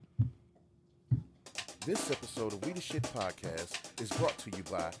This episode of We the Shit Podcast is brought to you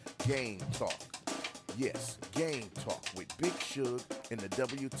by Game Talk. Yes, Game Talk with Big Shug and the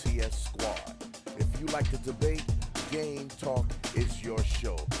WTS squad. If you like to debate, Game Talk is your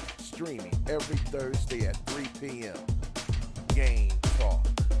show. Streaming every Thursday at 3 p.m. Game Talk.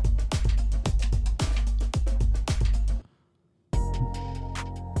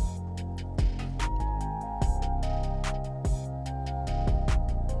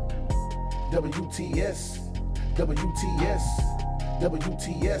 WTS, WTS,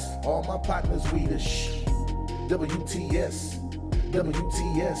 WTS, all my partners, we the shh. WTS,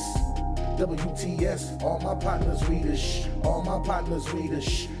 WTS, WTS, all my partners, we the shh. All my partners, we the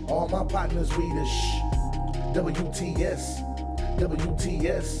shh. All my partners, we the shh. WTS,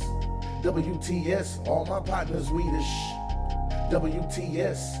 WTS, WTS, all my partners, we the shh.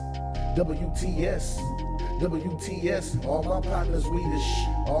 WTS, WTS, WTS, all my partners, we the shh.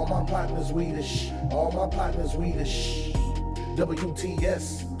 All my partners, we the shh. All my partners, we the shh.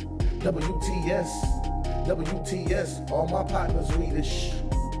 WTS, WTS, WTS, all my partners, we the shh.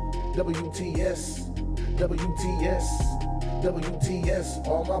 WTS, WTS, WTS,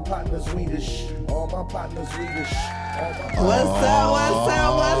 all my partners, we the shh. All my partners, we the shh. What's up?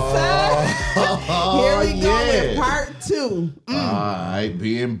 Here we go with part 2. All right,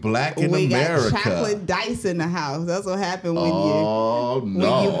 being black in we America. got chocolate dice in the house. That's what happened when no.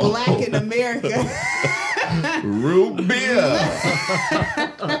 you black in America. Root beer.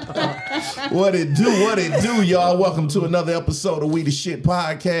 What it do, y'all? Welcome to another episode of We the Shit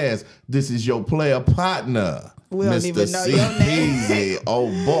Podcast. This is your player partner, we don't Mr. even know your name. CPZ. Oh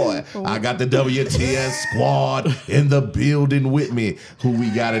boy, I got the WTS squad in the building with me. Who we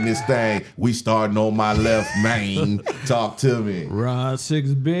got in this thing? We starting on my left, man. Talk to me. Ron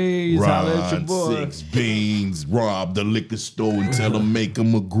 6 Beans, holla at your boy. 6 Beans, rob the liquor store and tell them make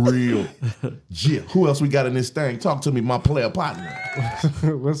them a grill. Yeah, who else we got in this thing? Talk to me, my player partner.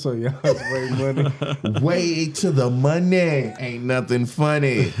 What's up, y'all? It's Way Money. Way to the money. Ain't nothing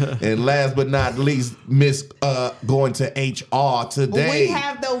funny. And last but not least, Miss going to HR today. We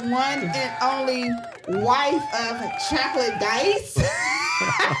have the one and only wife of chocolate dice.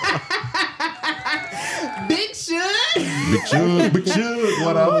 Big Shug. Big Chug,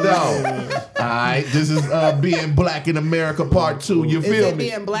 what up, dog? All right, this is Being Black in America Part 2. You Is feel it me?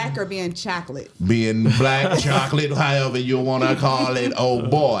 being black or being chocolate? Being black, chocolate, however you want to call it. Oh,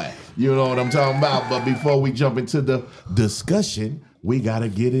 boy. You know what I'm talking about. But before we jump into the discussion, we got to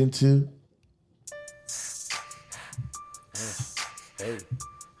get into... Hey,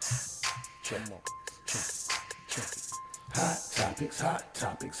 come on, check it. Hot topics, hot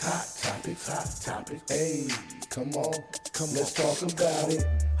topics, hot topics, hot topics. Hey, come on, let's talk about it.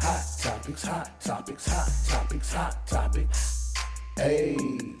 Hot topics, hot topics, hot topics, hot topics. Hey,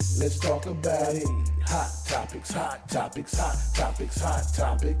 let's talk about it. Hot topics, hot topics, hot topics, hot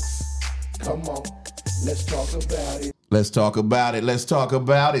topics. Come on, let's talk about it. Let's talk about it. Let's talk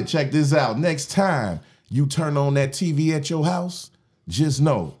about it. Check this out. Next time you turn on that TV at your house, just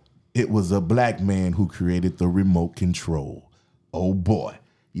know it was a black man who created the remote control. Oh, boy.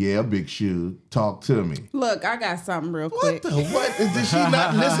 Yeah, Big Shug, talk to me. Look, I got something real What quick. the? What? Did she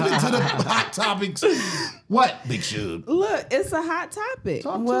not listening to the hot topics? What, Big Shug? Look, it's a hot topic.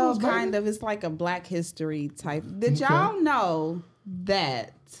 Talk to Well, us, baby. kind of. It's like a black history type. Did y'all know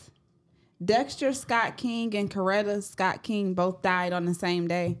that Dexter Scott King and Coretta Scott King both died on the same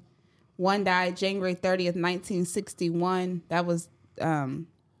day? One died January 30th, 1961. That was, wait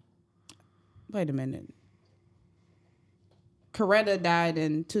a minute. Coretta died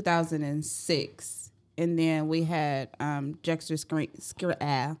in 2006. And then we had Dexter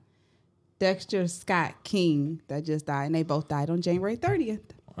Scott King that just died. And they both died on January 30th.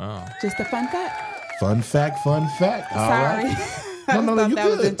 Wow. Just a fun fact. Fun fact. All Sorry. right. I No, thought you that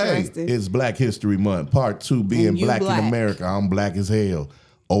was good. Hey, interesting. it's Black History Month, Part 2, Being And you black black. in America. I'm black as hell.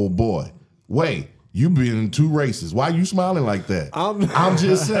 Oh, boy. Wait, you been in 2 races. Why you smiling like that? I'm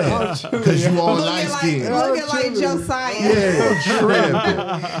just saying. Because you all light skinned. Looking like Josiah. Yeah,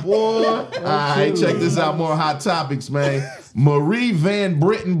 tripping. Boy. All right, check this out. More hot topics, man. Marie Van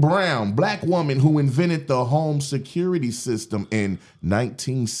Brittan Brown, black woman who invented the home security system in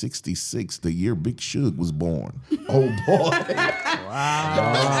 1966, the year Big Shug was born. Oh, boy.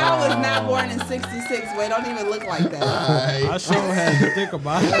 I was not born in 66. Wait, don't even look like that. I sure had to think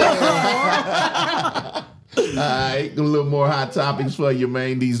about it. All right, a little more hot topics for you,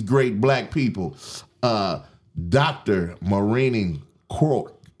 man. These great black people. Dr. Maureen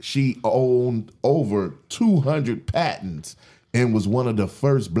Cork, she owned over 200 patents and was one of the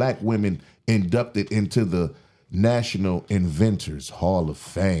first black women inducted into the National Inventors Hall of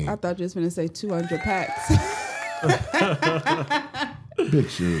Fame. I thought you was going to say 200 packs. Big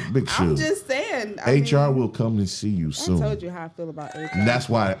Suge, Big I'm Suge. just saying. HR will come and see you I soon. told you how I feel about HR. And that's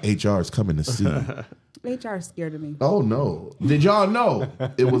why HR is coming to see you. HR is scared of me. Oh no. Did y'all know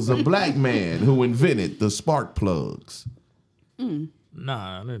it was a black man who invented the spark plugs?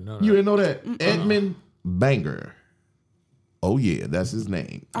 Nah, I didn't know that. You didn't know that? Edmund Banger. Oh yeah, that's his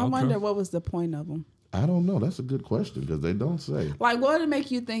name. I wonder what was the point of them. I don't know. That's a good question because they don't say. Like, what would it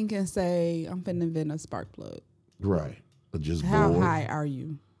make you think and say, I'm finna invent a spark plug? Right. Just How bored. high are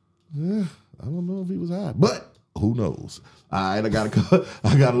you? I don't know if he was high, but who knows? All right, I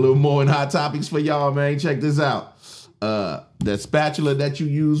got a little more in hot topics for y'all, man. Check this out. The spatula that you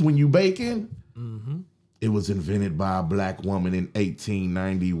use when you baking, it was invented by a black woman in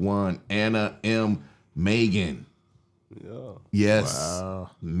 1891, Anna M. Megan. Yeah. Yes,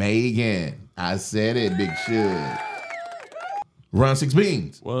 Megan. I said it, Big Suge. Run 6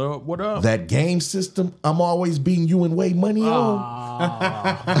 beans. What up? That game system, I'm always beating you and Way money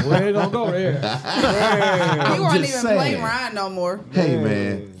on. We ain't gonna go there. You weren't just even saying. playing Ryan no more. Hey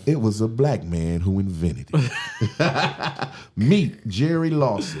man, it was a black man who invented it. Meet Jerry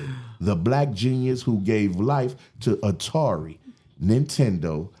Lawson, the black genius who gave life to Atari,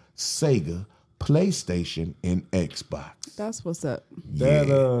 Nintendo, Sega, PlayStation, and Xbox. That's what's up. Yeah,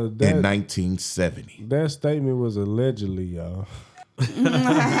 That, in 1970. that statement was allegedly, y'all.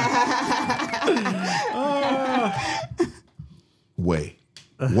 Way.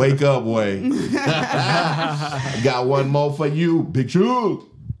 Wake up, Way. Got one more for you, Big Shoe.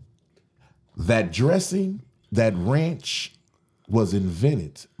 That dressing, that ranch was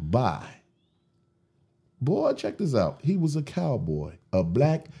invented by. Boy, check this out. He was a cowboy, a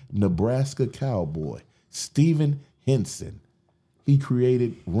black Nebraska cowboy, Stephen Henson. He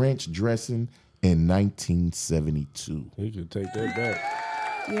created ranch dressing in 1972. He could take that back.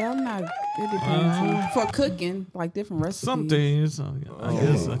 Yeah, I'm not. It depends. For cooking, like different recipes. Some things, I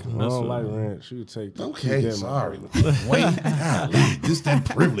guess I can Oh, mess Uh-huh. with. Oh, I don't like ranch. You could take that. Okay, sorry. Wait, just that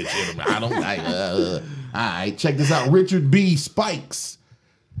privilege in him. I don't like. All right, check this out. Richard B. Spikes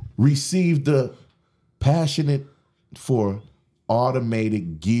received the passionate for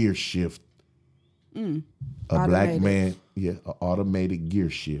automated gear shift. A black Automated. man, an automated gear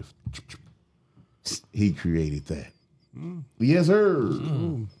shift. He created that. Yes, sir.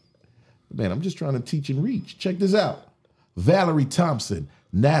 Man, I'm just trying to teach and reach. Check this out. Valerie Thompson,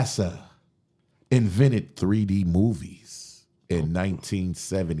 NASA, invented 3D movies in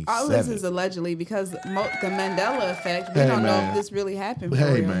 1977. All this is allegedly because the Mandela effect. We Hey, don't know man. if this really happened. For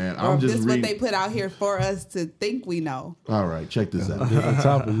Hey, real. man, or I'm if just this reading- what they put out here for us to think we know. All right, check this out. Different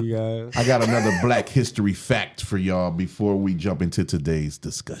topic, you guys. I got another Black History fact for y'all before we jump into today's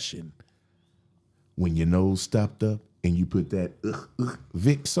discussion. When your nose stopped up and you put that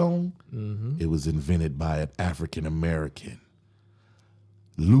Vicks on, it was invented by an African American,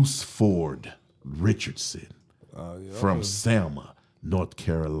 Luce Ford Richardson, from Selma, North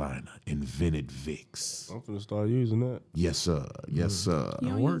Carolina, invented Vicks. I'm finna start using that. Yes, sir. Yes, sir. You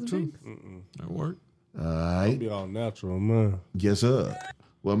That don't worked use too. Vicks? That worked. All right. Be all natural, man. Yes, sir.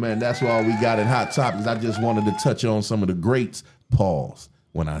 Well, man, that's all we got in Hot Topics. I just wanted to touch on some of the greats. Pause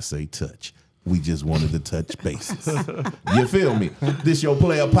when I say touch. We just wanted to touch bases. You feel me? This your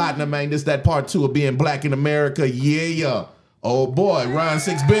player partner, man. This that part 2 of being black in America. Yeah. Oh, boy. Ron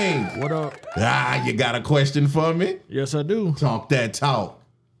 6 Beans. What up? You got a question for me? Yes, I do. Talk that talk.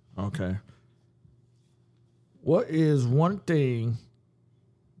 Okay. What is one thing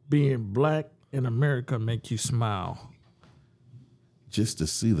being black in America make you smile? Just to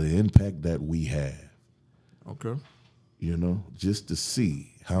see the impact that we have. Okay. You know, just to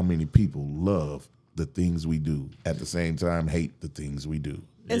see how many people love the things we do, at the same time hate the things we do.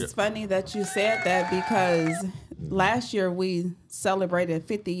 It's funny that you said that because last year we celebrated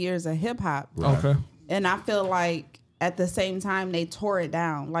 50 years of hip hop. Okay. And I feel like at the same time they tore it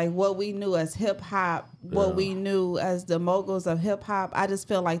down. Like what we knew as hip hop, what we knew as the moguls of hip hop, I just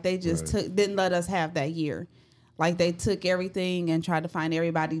feel like they just didn't let us have that year. Like they took everything and tried to find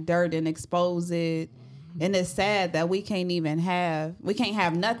everybody dirt and expose it. And it's sad that we can't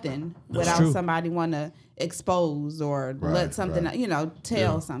have nothing without true. somebody want to expose or let something,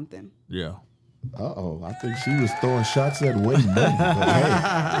 tell something. Yeah. Uh-oh, I think she was throwing shots at Wayne Money. But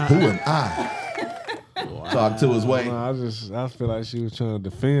hey, who am I? Talk to us, Wayne. I feel like she was trying to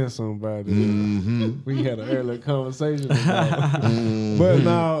defend somebody. We had an earlier conversation about it. But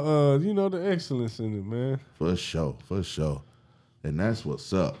now, the excellence in it, man. For sure. And that's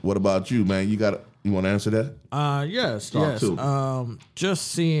what's up. What about you, man? You want to answer that? Yes. Talk to me. Just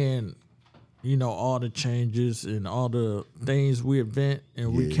seeing all the changes and all the things we invent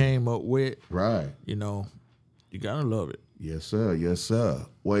and we came up with. Right. You gotta love it. Yes, sir. Yes, sir.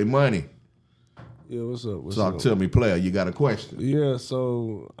 Way money. Yeah, what's up? Talk to me, player. You got a question? Yeah,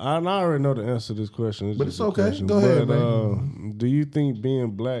 so I already know the answer to this question. But just it's a okay. question. Go ahead, man. Do you think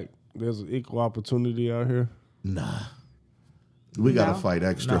being black, there's an equal opportunity out here? Nah. We gotta fight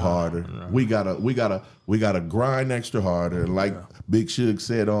extra harder. No. We gotta grind extra harder. Like Big Suge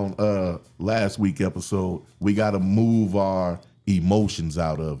said on last week episode, we gotta move our emotions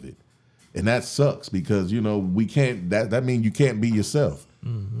out of it. And that sucks because we can't that means you can't be yourself.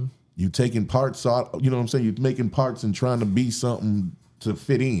 Mm-hmm. You taking parts out, you know what I'm saying? You're making parts and trying to be something to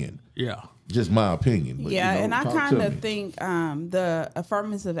fit in. Yeah. Just my opinion. But, Yeah, and I talk kind to of me. think the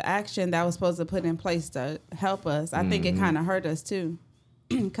affirmative action that was supposed to put in place to help us, I think it kind of hurt us too.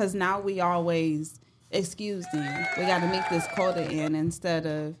 Because now we always excuse them. We got to meet this quota in instead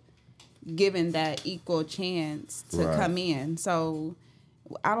of giving that equal chance to Right. come in. So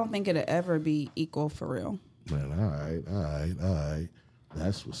I don't think it'll ever be equal for real. Man, all right.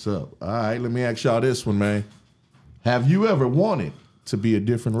 That's what's up. All right, let me ask y'all this one, man. Have you ever wanted to be a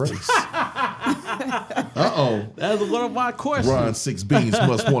different race? Uh-oh. That's one of my questions. Ron Six Beans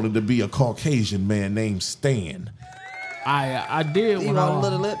must wanted to be a Caucasian man named Stan. I did You when want I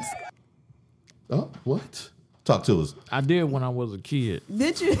little lips? Oh, what? Talk to us. I did when I was a kid.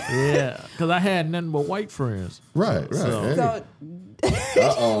 Did you? Yeah, because I had nothing but white friends. Right. So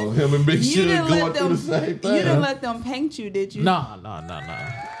Uh-oh, him and Big you Suge didn't going let through them. the same You thing. didn't let them paint you, did you? No.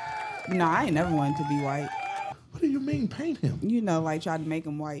 No, I ain't never wanted to be white. What do you mean paint him? Like try to make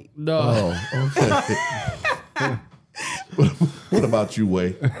him white. No. Oh, okay. What about you,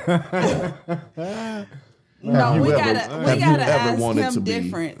 Way? No, you we ever- gotta have you ask ever wanted him to be-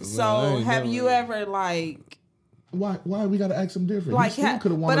 different. So ain't have never- you ever like Why we gotta ask him different? like he still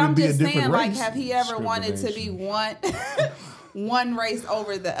could have but wanted to I'm be a just different saying race. like have he ever wanted to be one race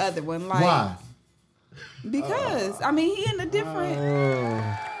over the other one? Like Why? because I mean he in a different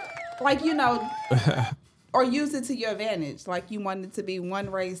like or use it to your advantage. Like you wanted to be one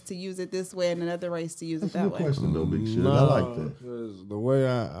race to use it this way and another race to use it That's a that good way. question though, Big Suge. No, I like that. Because the way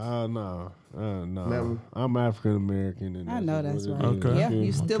no. Never. I'm African American. And I know that's what right. it is. Okay. Yeah,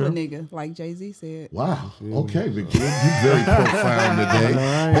 you still a Okay. nigga, like Jay-Z said. Wow. Okay, Big Kid. You very profound today.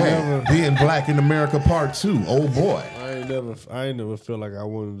 I ain't Hey, never- being black in America Part 2. Oh boy. I ain't never felt like I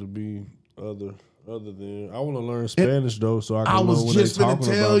wanted to be other than. I want to learn Spanish though, so I can I know was when just they gonna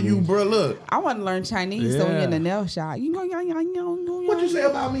talking tell about you, me. bro. Look, I want to learn Chinese so when you're in Yeah. the nail shop. what you say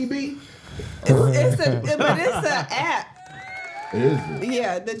about me, B? It's an app. Is it?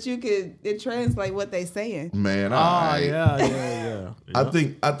 Yeah, that it translate what they saying. Man, Oh, I yeah.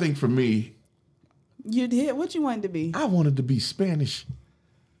 I think for me, You did what you wanted to be. I wanted to be Spanish.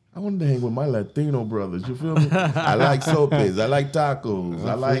 I wanted to hang with my Latino brothers. You feel me? I like sopes. I like tacos.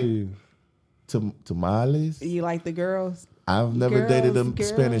 I like feel you. tamales. You like the girls? I've never dated a Girls.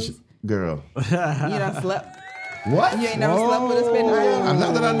 Spanish girl. You done slept? What? You ain't never slept with a Spanish girl?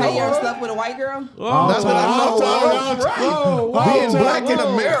 Not that I know Hey, you ever of. slept with a white girl? Not that I know of. Right. Being black in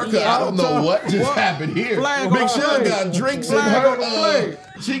America, Yeah. I don't know what just happened here. Flag Big on the Suge plate. got drinks in Flag on the her. plate.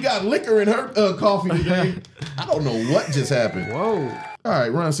 She got liquor in her coffee today. I don't know what just happened. Whoa. All right,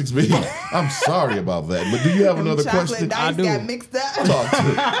 Ron 6B. I'm sorry about that, but do you have another Chocolate question? dice do. got mixed up. Talk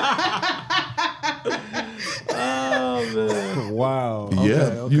to Wow.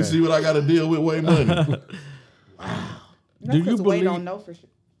 Yeah, you see what I got to deal with? Way money. Do you Wade believe? don't know for sure.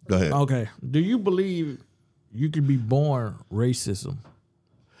 Go ahead. Okay. Do you believe you can be born racism?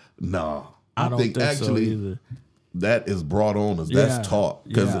 No, I don't think actually so either. that is brought on us. Yeah, That's taught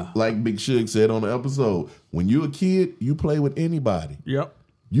because, yeah. like Big Suge said on the episode, when you're a kid, you play with anybody. Yep.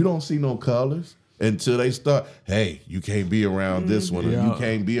 You don't see no colors until they start. Hey, you can't be around this one, or you Yeah.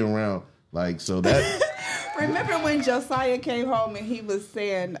 can't be around like so that. Remember when Josiah came home and he was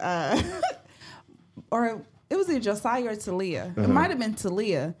saying, or it was either Josiah or Talia. It might have been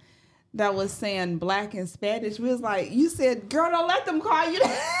Talia that was saying black in Spanish. We was like, you said, girl, don't let them call you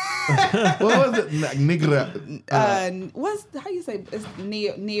that. What was it? Negra. What's how you say it's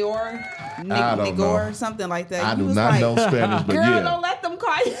Nior, I don't Nigor, know. something like that. I He do was not like, know Spanish, but girl, yeah. don't let them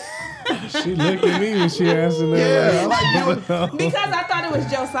call you. She looked at me and she asking Yeah, that. like you. Because I thought it was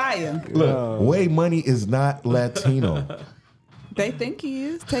Josiah. Look, Way Money is not Latino. They think he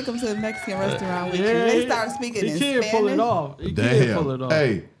is. Take him to the Mexican restaurant with you. Yeah, They start speaking He in can't Spanish. pull it off. He can't pull it Damn. off.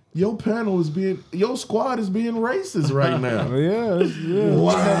 Hey, your squad is being racist right now. Yeah.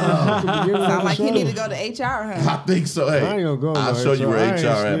 Wow. Sound like he need to go to HR, huh? I think so. Hey, I ain't gonna go I'll no show you HR. where I ain't HR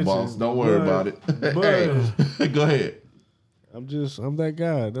at, snitching. boss. Don't worry But- about it. Hey, go ahead. I'm that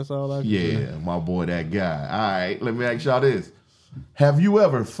guy. That's all I can say. Yeah, my boy, that guy. All right, let me ask y'all this. Have you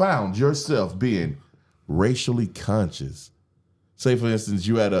ever found yourself being racially conscious? Say, for instance,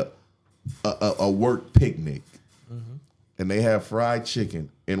 you had a work picnic and they have fried chicken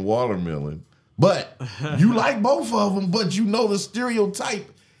and watermelon, but you like both of them, but you know the stereotype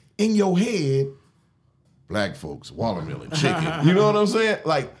in your head, black folks, watermelon, chicken. You know what I'm saying?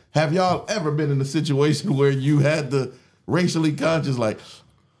 Like, have y'all ever been in a situation where you had the racially conscious, like,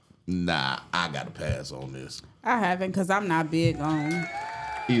 nah, I got to pass on this? I haven't, because I'm not big on.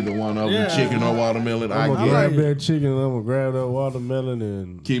 Either one of them, Yeah. chicken or watermelon. I'm I gonna get grab it. that chicken and I'm gonna grab that watermelon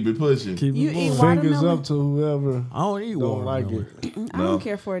and Keep it pushing. Keep You it eat moving. water- fingers Watermelon? up to whoever I don't eat don't like watermelon. it. I don't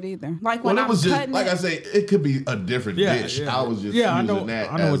care for it either. Like Well, when it I'm was just, cutting like I it. say, it could be a different dish. I was just I using know.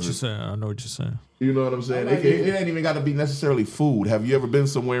 that I know as what a- you're saying. I know what you're saying. You know what I'm saying? It ain't even got to be necessarily food. Have you ever been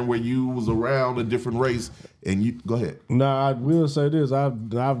somewhere where you was around a different race and you, go ahead. Nah, I will say this. I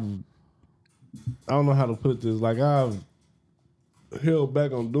don't know how to put this. Like I've held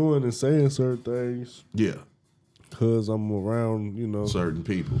back on doing and saying certain things Yeah, because I'm around, certain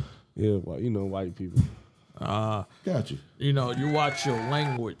people. white people. Got you. You watch your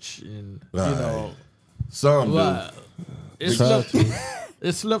language, and Right. Some do. but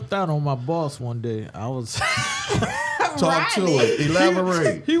it slipped out on my boss one day. I was Talk to us.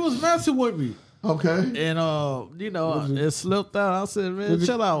 Elaborate. he was messing with me, Okay. and it slipped out. I said, "Man,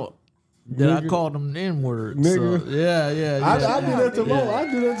 chill out." Then I called him the N-word. So, Nigga. yeah. I do that to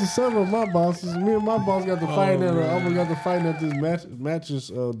I do that to several of my bosses. Me and my boss got to fighting at. I almost got to fighting at this mattress,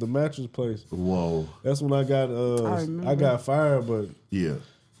 the mattress place. Whoa. That's when I got I got fired, but Yeah.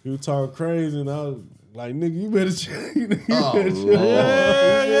 he was talking crazy, and I was like, "Nigga, you better chill." You Oh, better chill. Lord.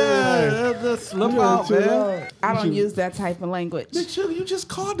 yeah. Just slip You better out, chill man. out. I don't use that type of language. Big Chili, you just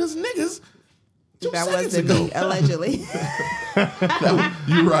called us niggas 2 That seconds wasn't ago. me, allegedly.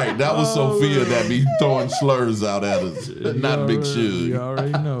 You're right. That was Sophia that be throwing slurs out at us. Not Big Suge. You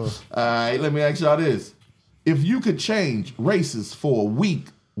already know. All right, let me ask y'all this. If you could change races for a week,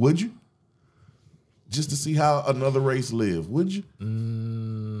 would you? Just to see how another race live, would you?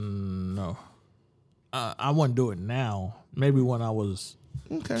 No, I wouldn't do it now. Maybe when I was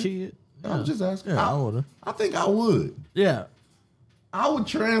Okay. a kid. I'm just asking. Yeah, I would've. I think I would. Yeah. I would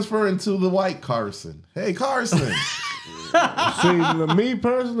transfer into the white Carson. Hey, Carson. See, me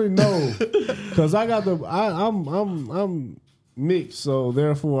personally, no, because I got I'm mixed, so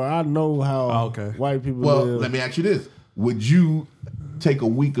therefore I know how Okay. white people Well, live. let me ask you this. Would you take a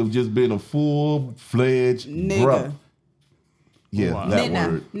week of just being a full-fledged Nigga. brother? Yeah, Wow. that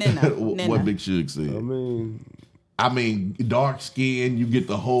Nigga. word. Nigga. what Nigga. Big Suge said. I I mean, mean, dark skin, you get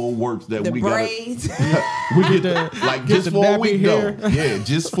the whole works that The we got. braids. We get like get just the for a nappy week hair. though. Yeah,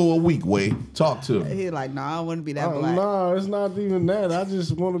 just for a week. Wade, talk to me, He like, no, I wouldn't be that black. no, it's not even that. I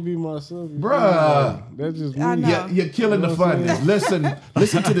just want to be myself, you Bruh. know? That's just me. I know. yeah, you're killing the You know what I'm fun.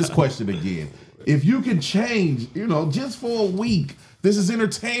 Listen to this question again. If you can change, just for a week, this is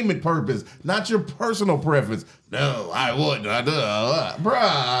entertainment purpose, not your personal preference. No, I wouldn't.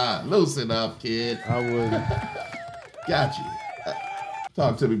 Bruh, loosen up, kid. I wouldn't. Got you.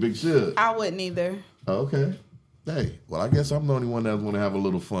 Talk to me, Big Suge. I wouldn't either. Okay. Hey, well, I guess I'm the only one that's going to have a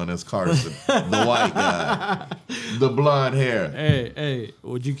little fun. That's Carson, the white guy, the blonde hair. Hey,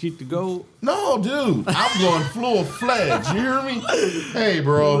 would you keep the gold? No, dude, I'm going full-fledged. You hear me? Hey,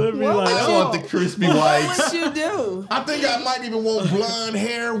 bro, What I would want you- the crispy What whites. would you do? I think I might even want blonde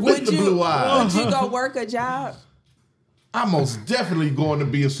hair with Would the blue you eyes. go work a job? I'm most definitely going to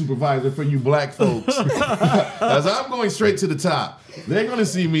be a supervisor for you black folks. As I'm going straight to the top. They're going to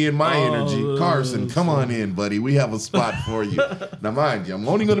see me in my energy. Carson, come on in, buddy. We have a spot for you. Now, mind you, I'm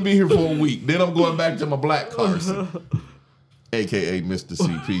only going to be here for a week. Then I'm going back to my black Carson. AKA Mr. C.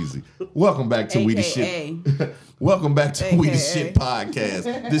 Peasy. Welcome back to We the Shit. Welcome back to We the Shit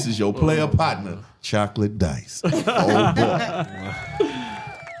podcast. This is your player partner, Chocolate Dice. Oh, boy.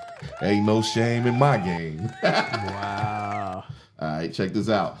 Ain't no shame in my game. Wow. All right, check this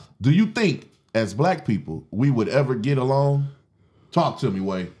out. Do you think, as black people, we would ever get along? Talk to me,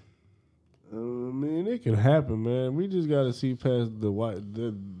 Way. I mean, it can happen, man. We just got to see past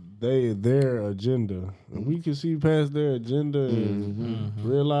their agenda. If we can see past their agenda and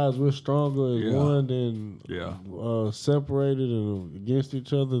realize we're stronger as one than separated and against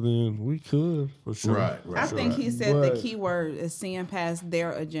each other, then we could. For sure. Right. I think he said But- the key word is seeing past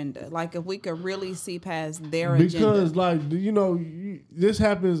their agenda. Like if we could really see past their Because, agenda. like, this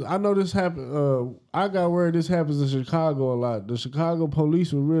happens. I know this happened. I got word this happens in Chicago a lot. The Chicago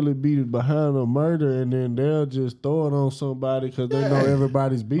police will really be behind a murder, and then they'll just throw it on somebody because they know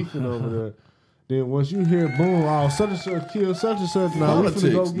everybody's beefing over there. Then once you hear boom, oh, such and such killed such and such. Now we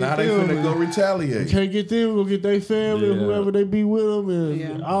finna go Politics. get Now they them. finna go retaliate. Can't get them, go get their family or whoever they be with them and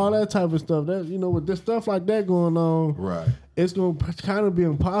Yeah. all that type of stuff. That with this stuff like that going on, Right. it's gonna kind of be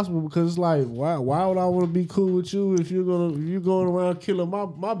impossible because it's like, why would I want to be cool with you if you're going around killing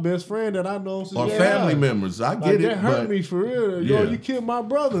my best friend that I know since Or you're family alive? members. I Like, get it. that hurt but me for real. Yeah. Yo, you killed my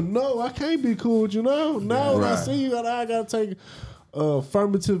brother. No, I can't be cool with you now. Now when I Right. see you, I gotta take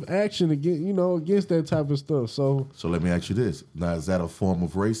affirmative action against that type of stuff. So So let me ask you this. Now, is that a form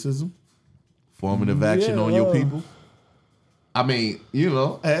of racism? Formative action on your people? I mean,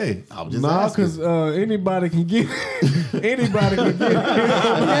 hey, I'm just asking. because anybody can get anybody can get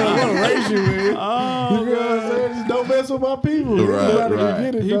what race you in. You know what I'm saying? Just don't mess with my people. Right, Anybody right. can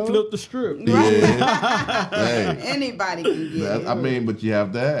get it. He dog. flipped the script. Yeah. Hey, Anybody can get it. I mean, but you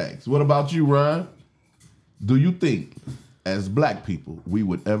have to ask. What about you, Ryan? Do you think, as black people, we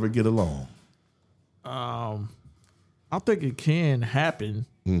would ever get along? I think it can happen.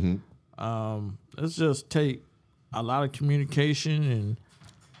 Let's just take a lot of communication and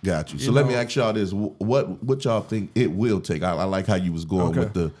Got you. So You let me know- ask y'all this: what y'all think it will take? I like how you was going Okay.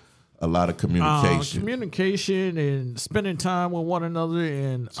 with a lot of communication. communication and spending time with one another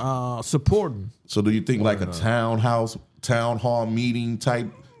and supporting. So do you think like a town hall meeting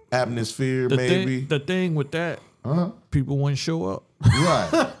type atmosphere, maybe? The thing with that, people wouldn't show up.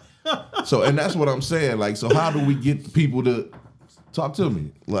 Right. So, and that's what I'm saying. Like, so how do we get people to talk to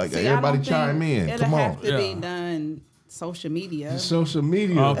me? Like, See, I everybody don't chime think in. It'll Come on. have to be Yeah. done social media. Social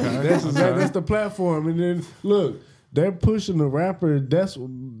media. Okay. That's the platform. And then look, they're pushing the rapper. That's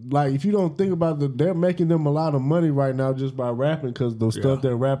like, if you don't think about they're making them a lot of money right now just by rapping because the stuff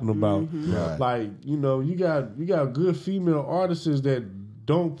they're rapping about. Right. Like, you got good female artists that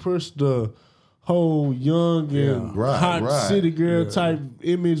don't push the whole young and Right, hot right. city girl type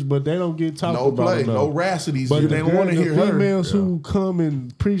image, but they don't get talked No about play, enough. no racities. But They don't want to hear her. females who come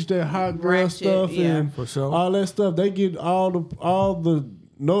and preach that hot girl Ratchet, stuff yeah. and For sure. all that stuff, they get all the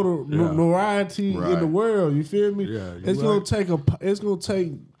notoriety Right. in the world. You feel me? Yeah, you it's gonna take.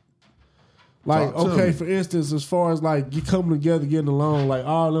 Like, Talk to okay, me. for instance, as far as like you coming together, getting along, like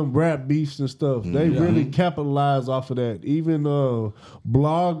all them rap beefs and stuff, they really capitalize off of that. Even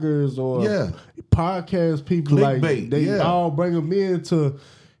bloggers or Yeah. podcast people, Clickbait, like they yeah. all bring them in to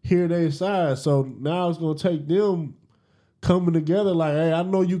hear their side. So now it's gonna take them coming together. Like, hey, I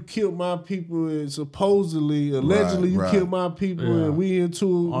know you killed my people, and allegedly, you right. killed my people, Yeah. and we into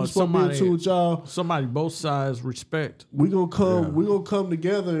Or we supposed to be into with y'all. Somebody both sides respect. We gonna come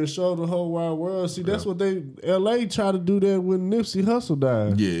together and show the whole wide world. See, that's what LA tried to do that when Nipsey Hussle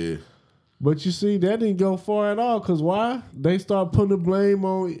died. Yeah. But you see, that didn't go far at all. Cause why? They start putting the blame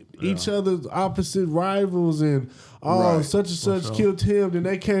on each other's opposite rivals and Right. such and such killed him. Then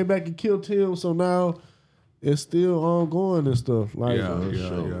they came back and killed him. So now it's still ongoing and stuff. Like,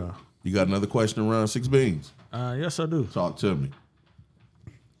 Sure. You got another question around 6 Beans? Yes, I do. Talk to me.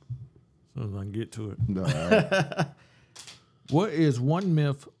 As soon as I can get to it. All right. What is one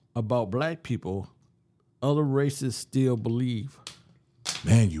myth about black people other races still believe?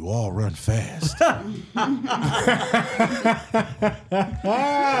 Man, you all run fast.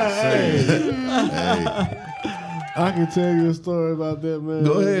 I can tell you a story about that, man.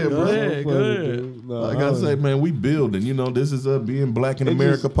 Go ahead, bro. ahead, go ahead. Dude. No, Like I say, man, we building. This is being Black in It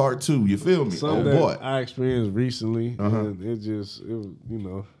America just- Part 2. You feel me? something Oh, boy. that I experienced recently, and it was, It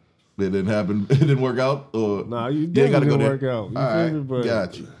didn't happen. It didn't work out? Or Nah, you ain't definitely gotta didn't there. work out. You All feel right. me? But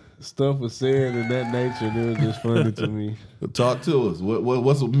Got you. stuff was said in that nature, and it was just funny to me. Talk to us.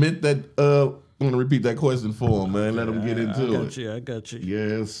 What's a myth that I'm gonna repeat that question for him, man. Let him get into it. I got you.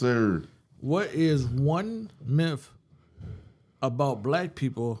 Yes, sir. What is one myth about black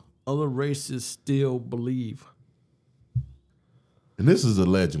people other races still believe? And this is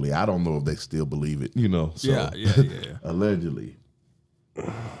allegedly. I don't know if they still believe it. So Yeah. allegedly.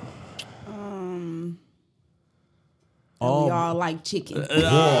 We all like chicken.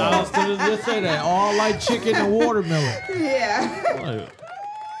 I was gonna just say that. All like chicken and watermelon. Yeah.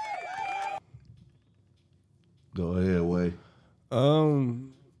 Go ahead, Way.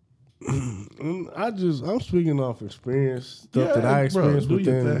 I'm speaking off experience, stuff that I bro, experienced do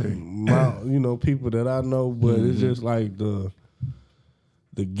your within thing. my, people that I know, but it's just like the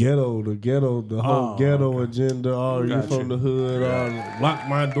ghetto, the whole ghetto agenda. Oh, you from the hood? Lock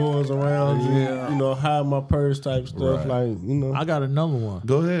my doors around you. Hide my purse type stuff. Right. Like, I got another one.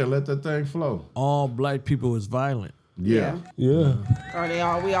 Go ahead, let that thing flow. All black people is violent. Yeah. yeah.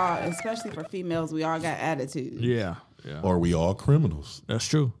 Or we all, especially for females, we all got attitude. Yeah. Or we all criminals. That's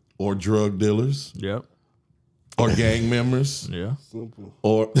true. Or drug dealers. Yep. or gang members. Yeah. Simple.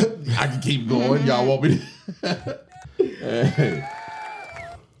 Or I can keep going. Y'all want me to? Hey.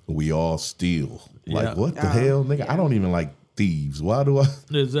 We all steal. Like, Yeah. what the hell, nigga? I don't even like thieves. Why do I?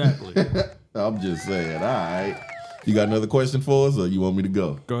 Exactly. I'm just saying. All right. You got another question for us, or you want me to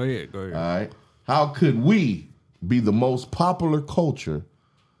go? Go ahead. Go ahead. All right. How could we be the most popular culture,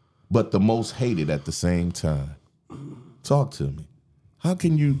 but the most hated at the same time? Talk to me. How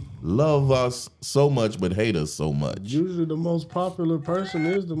can you love us so much but hate us so much? Usually the most popular person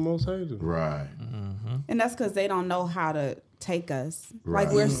is the most hated. Right. And that's because they don't know how to take us. Right.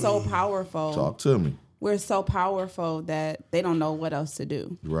 Like, we're so powerful. Talk to me. We're so powerful that they don't know what else to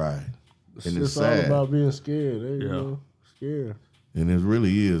do. Right. And It's it's all sad. about being scared. You Yeah. know, scared. And it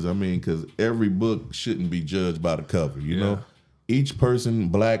really is. I mean, because every book shouldn't be judged by the cover, you know? Each person,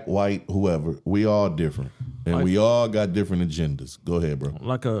 black, white, whoever, we all different. And we all got different agendas. Go ahead, bro.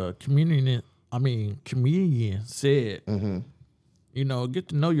 Like a comedian said, you know, get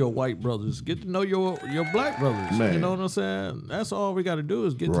to know your white brothers, get to know your black brothers. Man. You know what I'm saying? That's all we got to do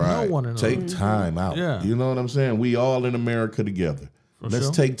is get to know one another. Take time out. Yeah. You know what I'm saying? We all in America together. Let's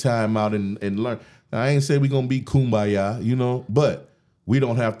sure. take time out and learn. Now, I ain't say we gonna be kumbaya, you know, but we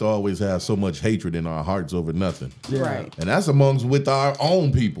don't have to always have so much hatred in our hearts over nothing. Right. And that's amongst with our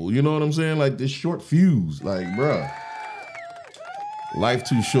own people. You know what I'm saying? Like this short fuse. Like, bruh. Life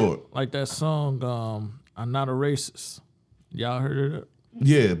too short. Like that song, I'm Not a Racist. Y'all heard of it?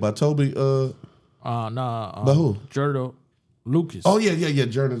 Yeah, by Toby, By who? Jurdo Lucas. oh yeah,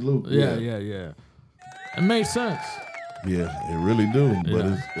 Journey's Luke. yeah. It makes sense. Yeah, it really do. But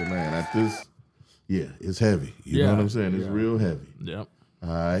Yeah. it's, man, at this, yeah, it's heavy. You know Yeah. what I'm saying? It's real heavy. Yep. All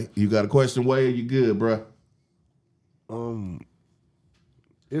right. You got a question, Wade? You good, bruh?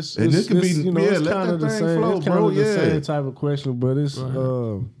 It's And this could be- you know, yeah, it's let kind that of the thing same. flow, It's kind bro, of the yeah. same type of question, but it's.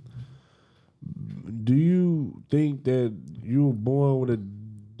 Do you think that you were born with a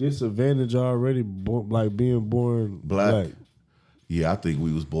disadvantage already, like being born Black. Yeah, I think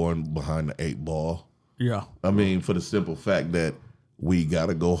we was born behind the 8 ball. Yeah. I mean, for the simple fact that we got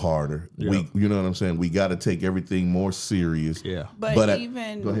to go harder. Yeah. You know what I'm saying? We got to take everything more serious. Yeah. But But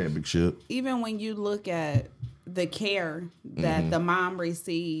even go ahead, Big Ship. even when you look at the care that the mom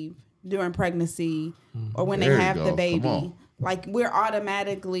received during pregnancy or when There they you have go. the Come baby, on. like we're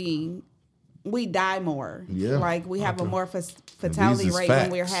automatically, we die more. Yeah. Like we have a more fatality is rate when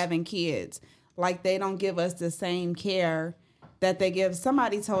we're facts. having kids. Like they don't give us the same care that they give.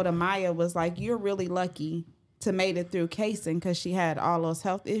 Somebody told Amaya was like, you're really lucky to made it through casing because she had all those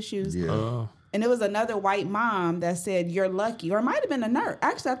health issues. Yeah. And it was another white mom that said, you're lucky. Or it might have been a nurse.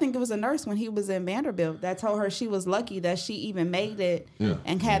 Actually, I think it was a nurse when he was in Vanderbilt that told her she was lucky that she even made it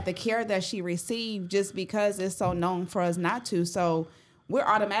and had the care that she received just because it's so known for us not to. So we're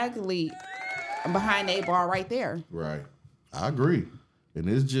automatically behind the 8 ball right there. Right. I agree. And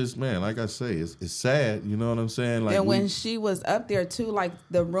it's just, man, like I say, it's sad. You know what I'm saying? Like And when she was up there too, like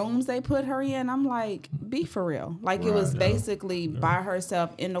the rooms they put her in, I'm like, be for real. Like it was basically by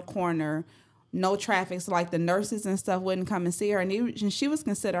herself in the corner, no traffic. So like the nurses and stuff wouldn't come and see her. And she was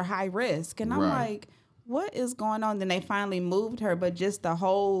considered high risk. And I'm Right. like, what is going on? Then they finally moved her. But just the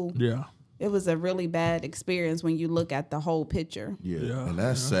whole, it was a really bad experience when you look at the whole picture. Yeah. And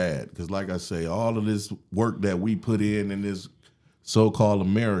that's sad because, like I say, all of this work that we put in this so-called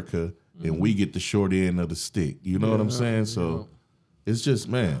America, and we get the short end of the stick. You know what I'm saying? So it's just,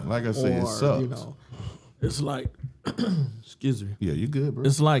 man, like I say, it sucks. You know, it's like, excuse me. Yeah, you good, bro?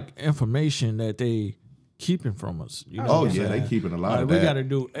 It's like information that they keeping from us. You know Oh, what I'm yeah, they saying? keeping a lot Like, of we that. got to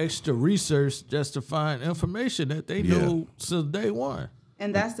do extra research just to find information that they Yeah. knew since day one.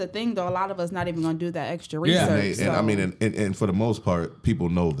 And that's the thing, though. A lot of us not even going to do that extra Yeah. research. And I so- mean, and for the most part, people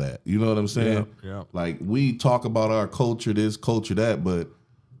know that. You know what I'm saying? Yeah. Like we talk about our culture, this, culture, that, but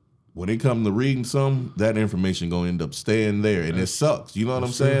when it comes to reading some, that information gonna end up staying there, and it sucks. You know what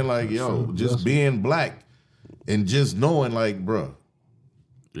I'm saying? Like, yo, just being black and just knowing, like, bruh,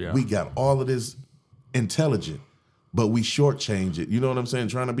 Yeah. we got all of this intelligent, but we shortchange it. You know what I'm saying?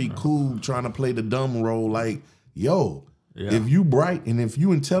 Trying to be cool, trying to play the dumb role. Like, yo, Yeah. if you bright and if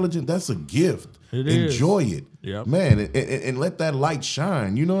you intelligent, that's a gift. It is. Enjoy it, Yep. man, and let that light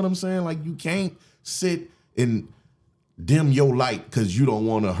shine. You know what I'm saying? Like, you can't sit and dim your light because you don't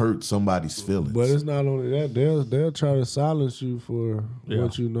want to hurt somebody's feelings. But it's not only that; they'll try to silence you for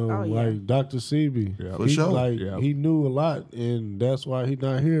what you know. Oh, yeah. Like Dr. Sebi, For sure. Like Yeah. he knew a lot, and that's why he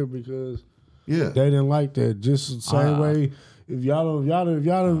not here because yeah, they didn't like that. Just the same way, if y'all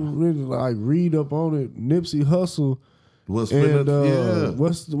don't really like read up on it, Nipsey Hussle. what's And finna,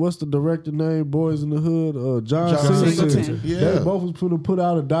 what's the director name? Boys in the Hood, John John Singleton. Singleton. Yeah. They both was put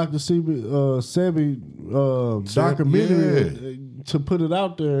out a Dr. Sebi documentary to put it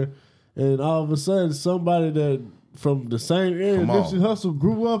out there, and all of a sudden somebody that from the same area Nipsey Hussle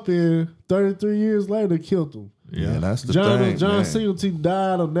grew up in 33 years later killed him. Yeah, that's the thing. John man. Singleton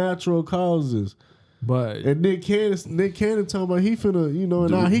died of natural causes. But and Nick Cannon talking about he finna, you know,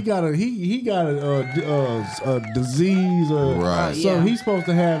 now he got a disease or something he's supposed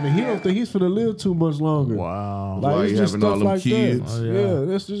to have, and he don't think he's finna live too much longer. Wow, like why it's just having all stuff them like kids?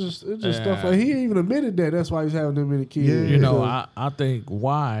 that. It's just stuff like he even admitted that. That's why he's having that many kids. You know, I think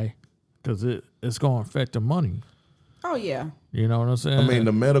why, because it's gonna affect the money. Oh yeah. You know what I'm saying? I mean,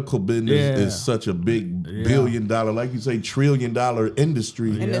 the medical business is such a big $1 billion, like you say, $1 trillion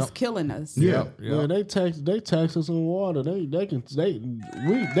industry, and it's killing us. Man, they tax us on water. They can find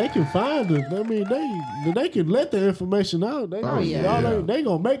it. I mean, they can let the information out. They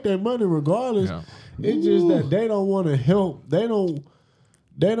gonna make their money regardless. Yeah. It's just that they don't want to help. They don't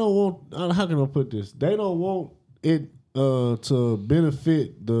want. How can I put this? They don't want it to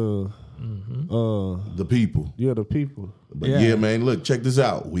benefit the people. Yeah, the people. But yeah, man, look, check this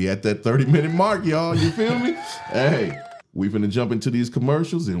out. We at that 30-minute mark, y'all. You feel me? Hey, we finna jump into these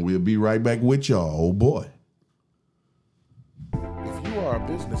commercials, and we'll be right back with y'all. Oh, boy. If you are a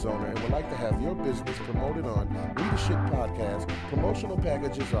business owner and would like to have your business promoted on We The Shit Podcast, promotional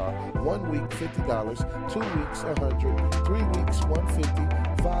packages are 1 week $50, 2 weeks $100, 3 weeks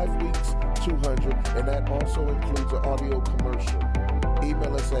 $150, 5 weeks $200, and that also includes an audio commercial.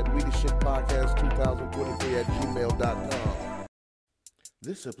 Email us at WeTheShitPodcast2023@gmail.com.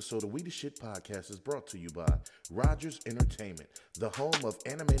 This episode of We The Shit Podcast is brought to you by Rogers Entertainment, the home of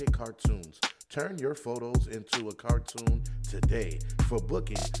animated cartoons. Turn your photos into a cartoon today. For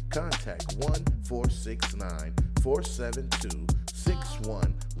booking, contact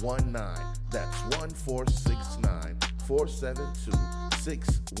 1-469-472-6119. That's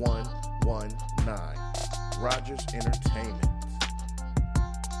 1-469-472-6119. Rogers Entertainment.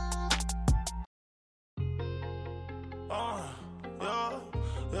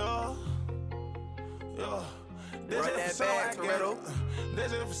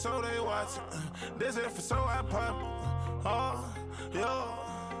 This is for so they watch. This is for so I pop.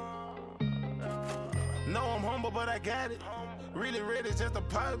 No, I'm humble, but I got it. Really ready just to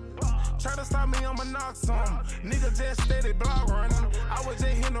pop. Try to stop me, I'ma knock some. Nigga just steady block running. I was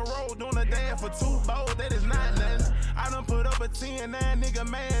just hitting the road doing a dance for 2 bows. That is not nothing. I done put up a 10, nigga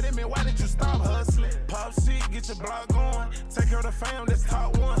mad at me. Why did you stop hustling? Pop shit, get your block going. Take care of the fam, that's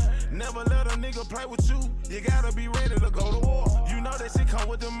top one. Never let a nigga play with you. You gotta be ready to go to war. You know that shit come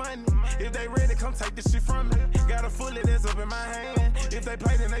with the money. If they ready, come take this shit from me. Got a fully that's up in my hand. If they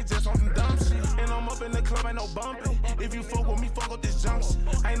play, then they just on some dumb shit. And I'm up in the club, ain't no bumping. If you fuck with me, fuck up this junction.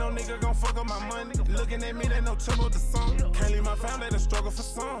 Ain't no nigga gon' fuck up my money. Looking at me, they no trouble with the song. Can't leave my family to struggle for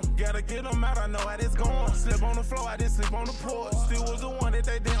some. Gotta get them out, I know how this going. Slip on the floor, I didn't sleep on the porch. Still was the one that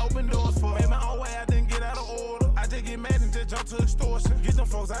they didn't open doors for. Made my own way, I didn't get out of order. I just get mad and just jump to extortion. Get them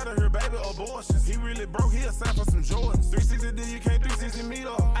folks out of here, baby, abortions. He really broke, he'll sign for some Jordans. 360 D, you can't 360 me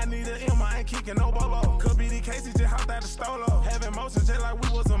though. I need an M, I ain't kicking no bolo. Could be the case, he just hopped out the stolo. Having motion just like we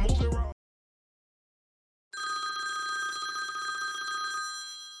was a movie role.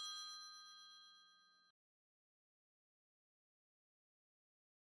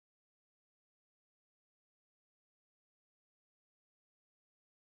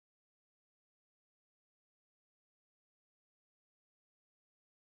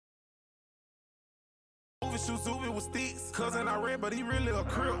 Shoot with sticks. Cousin I read, but he really a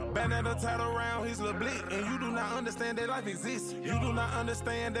crip. Bandana tied around his little blick. And you do not understand that life exists. You do not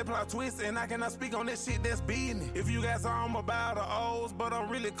understand that plot twist. And I cannot speak on that shit that's business. If you got something about the O's, but I'm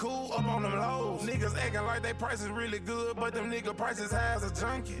really cool up on them lows. Niggas acting like they prices really good, but them nigga prices high as a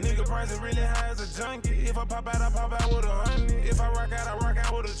junkie. Nigga prices really high as a junkie. If I pop out, I pop out with 100. If I rock out, I rock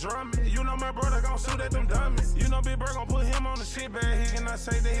out with a drum. You know my brother gon' shoot at them dummies. You know Big Bird gon' put him on the shit bag. He cannot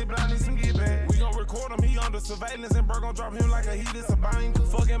say that his blind needs some get back. We gon' record him, he under surveillance, and Bird gon' drop him like a heat, it's a banger.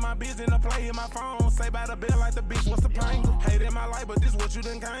 Fucking my bitch in the play in my phone. Say by the bell like the bitch, what's the pain? Hated my life, but this what you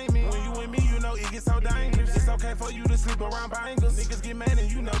done came in. When you and me, you know it gets so dangerous. It's okay for you to sleep around bangers. Niggas get mad and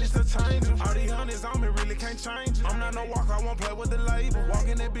you know this a change. All these hundreds on me really can't change it. I'm not no walker, I won't play with the label. Walk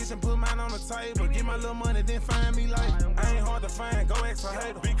in that bitch and put mine on the table. Get my little money, then find me later. I ain't hard to find, go ask a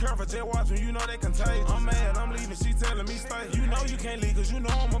hater. Be careful, just watch when you know they contagious. I'm mad, I'm leaving, she telling me stay. You know you can't leave, cause you know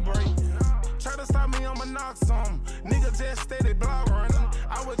I'ma break. Try to stop me, I'ma knock some. Nigga just steady block running.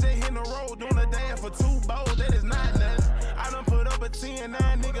 I was just hitting the road doing a dance for 2 bows. That is not nothing. I done put up a 10,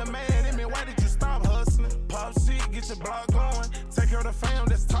 nigga mad at me. Why did you stop hustling? Pop shit, get your block going. Take care of the fam,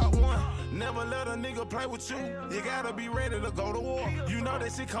 that's top one. Never let a nigga play play with you. You gotta be ready to go to war. You know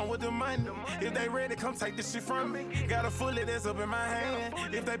that shit come with the money. If they ready, come take this shit from me. Got a fully that's up in my hand.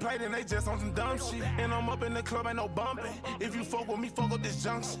 If they play, then they just on some dumb shit. And I'm up in the club, ain't no bumping. If you fuck with me, fuck up this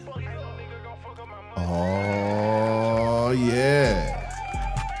junction. Oh, yeah.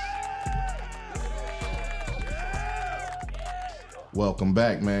 Welcome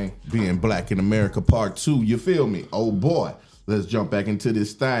back, man. Being Black in America Part 2. You feel me? Oh, boy. Let's jump back into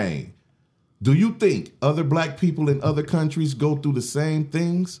this thing. Do you think other black people in other countries go through the same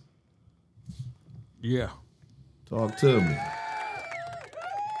things? Yeah. Talk to me.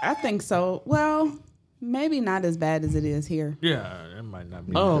 I think so. Well, maybe not as bad as it is here. Yeah, it might not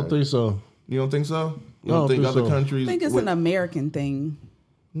be. I don't think so. You don't think so? You I don't don't think think other so. countries... I think it's an American thing.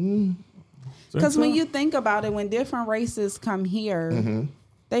 Because when you think about it, when different races come here,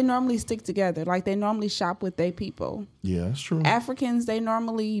 they normally stick together. Like, they normally shop with their people. Yeah, that's true. Africans, they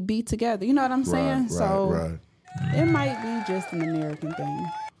normally be together. You know what I'm saying? Right. It might be just an American thing.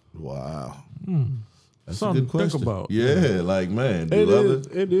 Wow. That's Something a good question. to think about. Yeah, like, man.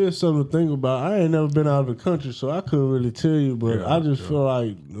 It is something to think about. I ain't never been out of the country, so I couldn't really tell you, but I just feel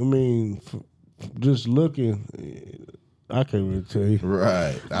like, I mean, just looking, I can't really tell you.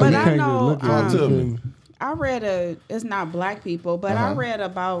 Right. But I know, Talk to me. I read it's not black people, but I read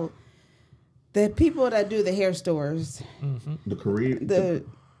about the people that do the hair stores, The Korean... the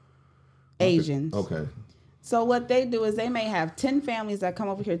Asians. Okay. So what they do is they may have 10 families that come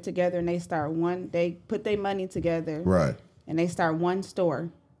over here together and they put their money together. Right. And they start one store.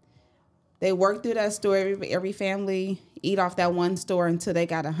 They work through that store. Every family eat off that one store until they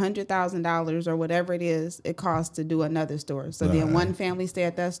got $100,000 or whatever it is it costs to do another store. So then one family stay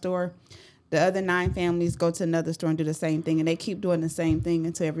at that store. The other 9 families go to another store and do the same thing. And they keep doing the same thing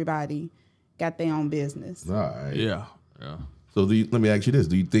until everybody got their own business. All right. Yeah. So let me ask you this.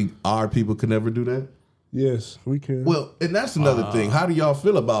 Do you think our people can ever do that? Yes, we can. Well, and that's another thing. How do y'all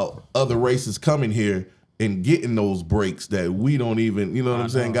feel about other races coming here and getting those breaks that we don't even, you know what I'm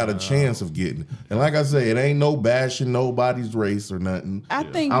saying, got a chance of getting? And like I say, it ain't no bashing nobody's race or nothing. I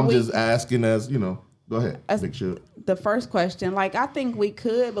think I'm just asking as, go ahead, Big Shug. The first question, like, I think we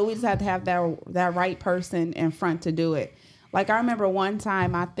could, but we just have to have that right person in front to do it. Like, I remember one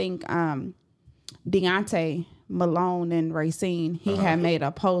time, I think Deontay Malone and Racine, he had made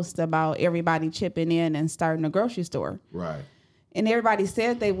a post about everybody chipping in and starting a grocery store. Right. And everybody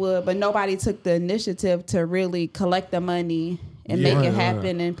said they would, but nobody took the initiative to really collect the money and make it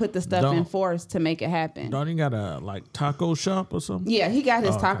happen and put the stuff in force to make it happen. Don't he got a taco shop or something? Yeah, he got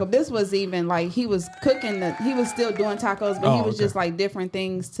his taco. This was even like he was cooking he was still doing tacos, but he was just like different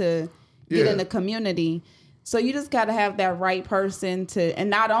things to get in the community. So you just got to have that right person to, and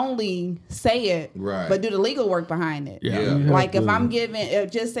not only say it, but do the legal work behind it. Yeah. Like if I'm giving,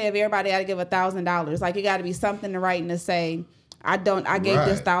 just say if everybody had to give $1,000, like it got to be something in writing to say, I gave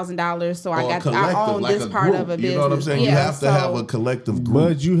this $1,000, so I own this part group, of a business. You know what I'm saying? You have to have a collective group.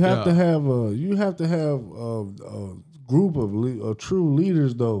 But you have to have a group of true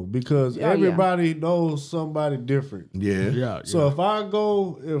leaders though, because everybody knows somebody different. Yeah. So if I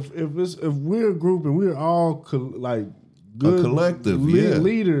go, if we're a group and we're all good a collective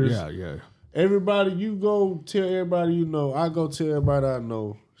leaders. Yeah. Everybody, you go tell everybody you know. I go tell everybody I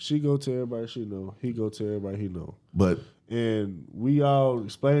know. She go tell everybody she know. He go tell everybody he know. And we all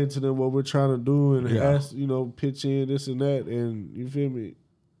explain to them what we're trying to do and ask, pitch in this and that, and you feel me?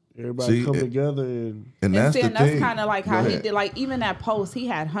 Everybody come together and that's the thing. That's kind of like how he did. Like even that post, he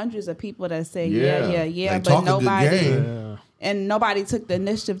had hundreds of people that say yeah, but nobody took the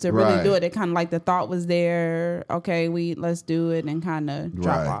initiative to really do it. It kind of like the thought was there. Okay, let's do it, and kind of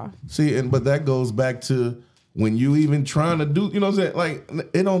drop off. See, but that goes back to when you even trying to do, you know what I'm saying? Like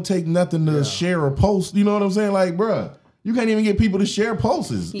it don't take nothing to share a post. You know what I'm saying? Like, bruh, you can't even get people to share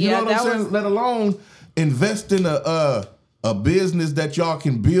posts. You know what I'm saying? Let alone invest in a business that y'all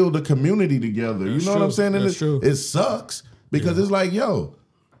can build a community together. You know what I'm saying? And it sucks because it's like, yo,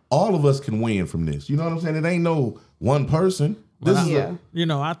 all of us can win from this. You know what I'm saying? It ain't no one person.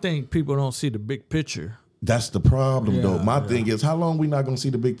 I think people don't see the big picture. That's the problem, though. My thing is, how long we not gonna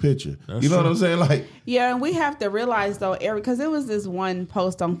see the big picture? You know what I'm saying? Like, and we have to realize though, Eric, because it was this one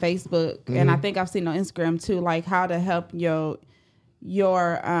post on Facebook, and I think I've seen on Instagram too, like how to help your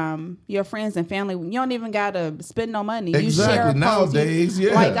friends and family. You don't even gotta spend no money. Exactly. You share a Nowadays,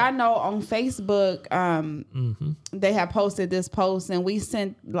 post. Like I know on Facebook, they have posted this post, and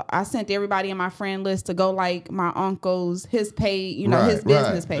I sent everybody in my friend list to go like my uncle's his page, his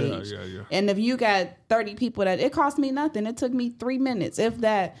business page. Yeah. And if you got 30 people, that it cost me nothing. It took me 3 minutes, if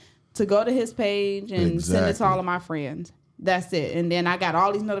that, to go to his page and send it to all of my friends. That's it. And then I got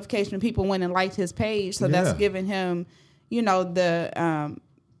all these notifications. People went and liked his page, so that's giving him, you know, the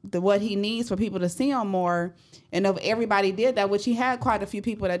what he needs for people to see him more. And if everybody did that, which he had quite a few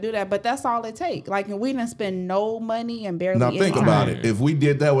people that do that, but that's all it takes. Like, and we didn't spend no money and barely. Now think about it. If we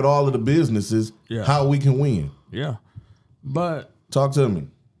did that with all of the businesses, how we can win? Yeah, but talk to me.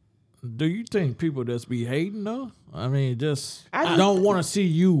 Do you think people just be hating though? I mean, I don't want to see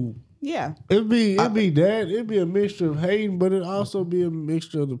you. Yeah, it'd be that. It'd be a mixture of hating, but it also be a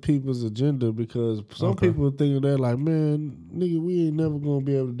mixture of the people's agenda because some people are thinking that like, man, nigga, we ain't never gonna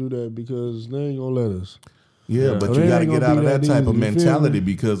be able to do that because they ain't gonna let us. Yeah, but you got to get out of that type of mentality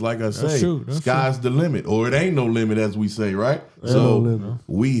because, like I say, sky's the limit, or it ain't no limit, as we say, right? So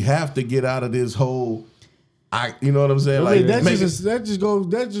we have to get out of this whole. You know what I'm saying? I mean, that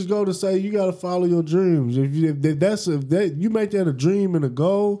just go to say you got to follow your dreams. If you make that a dream and a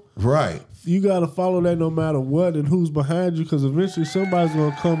goal, right? You got to follow that no matter what and who's behind you, because eventually somebody's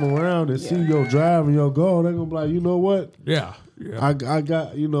gonna come around and see your drive and your goal. They're gonna be like, you know what? Yeah. I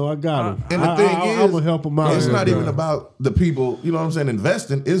got him. And the thing is, I'm gonna help him out. It's not even about the people. You know what I'm saying?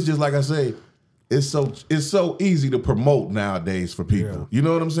 Investing. It's just like I say. It's so easy to promote nowadays for people. Yeah. You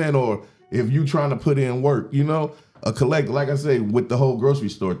know what I'm saying? Or if you trying to put in work, you know, a collector. Like I say, with the whole grocery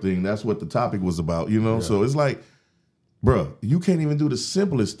store thing, that's what the topic was about. You know, so it's like, bro, you can't even do the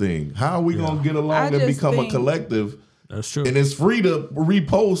simplest thing. How are we gonna get along and become a collective? That's true. And it's free to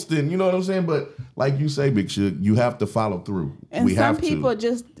repost and you know what I'm saying? But like you say, Big Shug, you have to follow through. And some people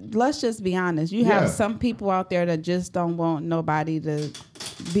let's just be honest. You have some people out there that just don't want nobody to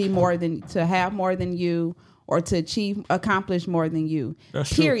have more than you or to accomplish more than you.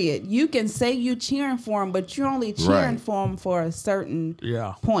 That's period. True. You can say you cheering for them, but you're only cheering for them for a certain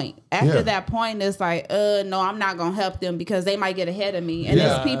point. After that point, it's like, no, I'm not gonna help them because they might get ahead of me. And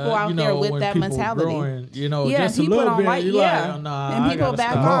there's people out there with that mentality. Growing, just people don't bit, like, and people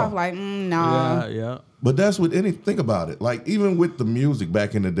back off like, nah. Yeah. But that's what think about it. Like even with the music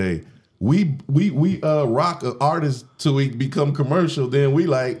back in the day, we rock an artist till we become commercial. Then we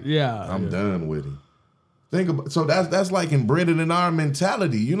like, I'm done with it. Think about so that's like embedded in our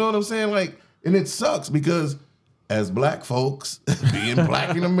mentality. You know what I'm saying? Like, and it sucks because as black folks being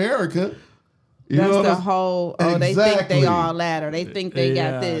black in America, that's the whole. Oh, they think they all that, or they think they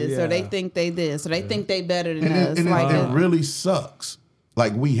got this, or they think they this, or they think they better than us. It really sucks.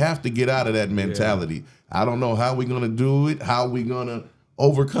 Like we have to get out of that mentality. I don't know how we're gonna do it, how we gonna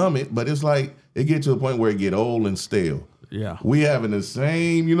overcome it, but it's like it gets to a point where it get old and stale. Yeah, we having the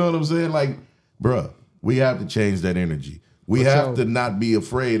same. You know what I'm saying? Like, bruh. We have to change that energy. We have to not be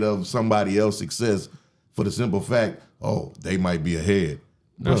afraid of somebody else's success for the simple fact, they might be ahead.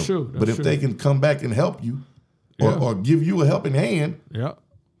 That's true. But if they can come back and help you or give you a helping hand,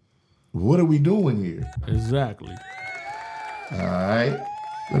 what are we doing here? Exactly. All right.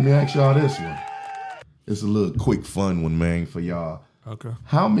 Let me ask y'all this one. It's a little quick fun one, man, for y'all. Okay.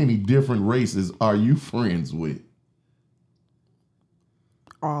 How many different races are you friends with?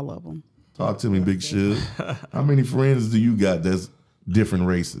 All of them. Talk to me, Big Shug. How many friends do you got that's different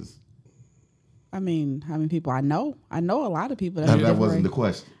races? I mean, how many people I know? I know a lot of people. That wasn't the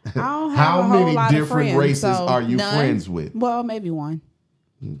question. I don't have how a whole many lot different of friends, races so are you none? friends with? Well, maybe one.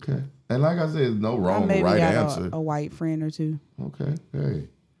 Okay. And like I said, there's no wrong or maybe right got answer. A white friend or two. Okay. Hey.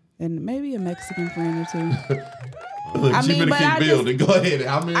 And maybe a Mexican friend or two. Look, I mean, keep building. Go ahead.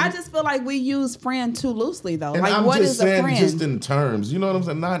 I just feel like we use friend too loosely, though. And like, I'm what just is saying, a friend? just in terms, you know what I'm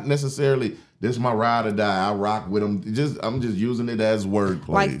saying? Not necessarily. This is my ride or die. I rock with them. I'm just using it as wordplay.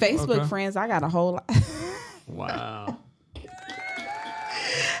 Like Facebook friends, I got a whole lot. Wow.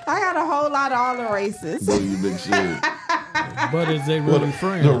 I got a whole lot of all the races. Boy, you big shit. But is they really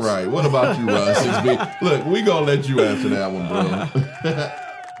friends? Right. What about you, Russ? Look, we gonna let you answer that one, bro.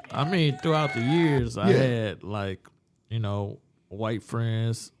 I mean, throughout the years, I had white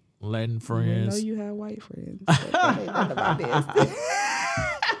friends, Latin friends. I know you had white friends. Ain't nothing about this.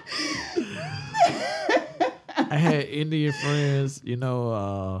 I had Indian friends, girls.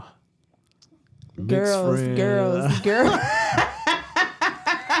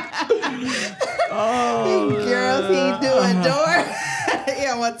 Oh, girls, he doing door. He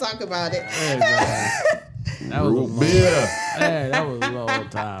don't want to talk about it. That was that was a long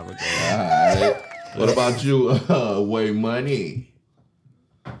time ago. All right. What about you, Way Money?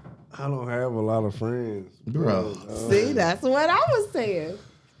 I don't have a lot of friends, bro. See, that's what I was saying.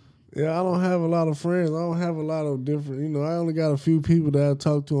 Yeah, I don't have a lot of friends. I don't have a lot of different. I only got a few people that I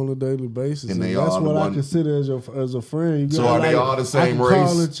talk to on a daily basis, and that's what I consider as a friend. So are they all the same race?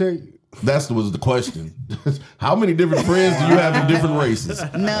 Call and check. That was the question. How many different friends do you have in different races?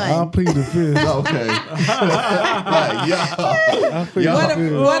 I'll None. plead the fifth. Okay. Like,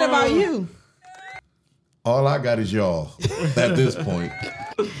 y'all. What about you? All I got is y'all at this point.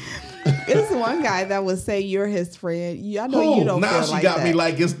 It's one guy that would say you're his friend. I know you don't now feel she like got that. me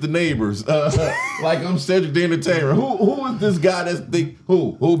like it's the neighbors. Like I'm Cedric the Entertainer. Who is this guy that's think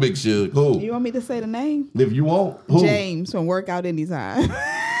who Big Shug? Who? You want me to say the name? If you want, who? James from Workout Anytime.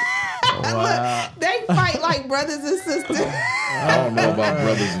 Wow. They fight like brothers and sisters. I don't know about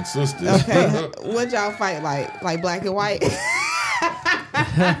brothers and sisters. Okay, what y'all fight like? Like black and white?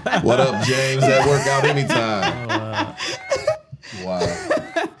 What up, James? At Workout Anytime. Wow.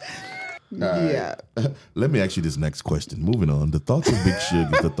 All right. Yeah. Let me ask you this next question. Moving on. The thoughts of Big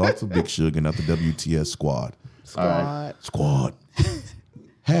Shug is the thoughts of Big Shug and not the WTS squad. All right. Squad.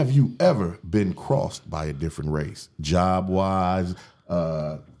 Have you ever been crossed by a different race? Job wise,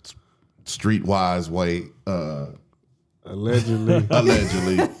 street wise way, Allegedly.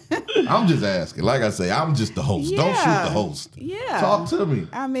 allegedly. I'm just asking. Like I say, I'm just the host. Don't shoot Yeah. the host. Yeah. Talk to me.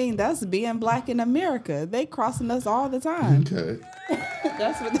 I mean, that's being black in America. They crossing us all the time. Okay.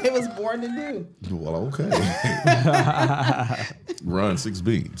 That's what they was born to do. Well, okay. Run 6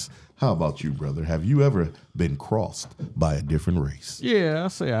 beans. How about you, brother? Have you ever been crossed by a different race? Yeah, I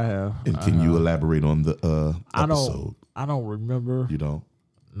say I have. And can you elaborate on the I episode? don't remember. You don't?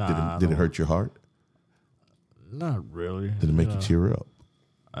 Nah, Did it hurt your heart? Not really. Did it make you tear up?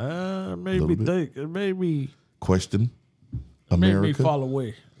 Made me Little bit? think. It made me Question? made me America? fall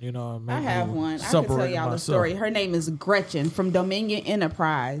away. You know, I have one. I can tell separate y'all the myself. story. Her name is Gretchen from Dominion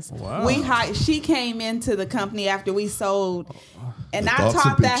Enterprise. Wow. She came into the company after we sold, and The I thoughts of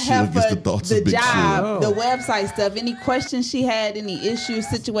taught Big that Shug is the heifer thoughts the of Big job, Shug. the website stuff, any questions she had, any issue,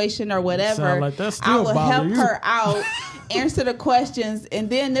 situation, or whatever. Sound like that still I would bother help you. her out, answer the questions, and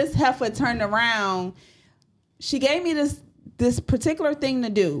then this heifer turned around. She gave me this particular thing to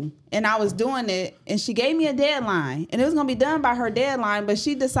do, and I was doing it, and she gave me a deadline, and it was gonna be done by her deadline, but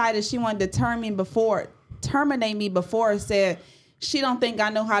she decided she wanted to terminate me before it said she don't think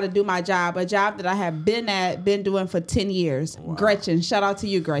I know how to do my job, a job that I have been doing for 10 years. Wow. Gretchen, shout out to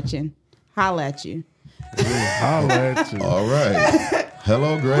you, Gretchen. Holla at you. Holla at you. All right.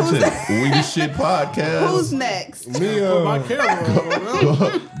 Hello, Gretchen. We the Shit Podcast. Who's next? Me, My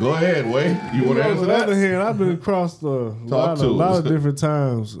camera. Go ahead, Wade. You want to on answer the other that? hand, I've been crossed a lot of different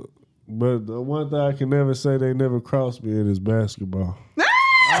times. But the one thing I can never say they never crossed me in is basketball.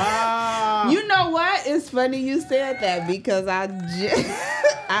 You know what? It's funny you said that because I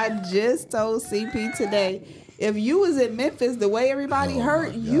just told CP today, if you was in Memphis the way everybody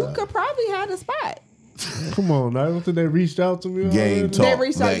hurt, you could probably have a spot. Come on, I don't think they reached out to me. Game already. talk. They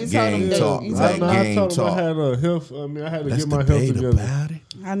reached out, That you told them game they- talk. you That told I game told them I talk. had a health. I mean, I had to Let's get my health debate together. about it.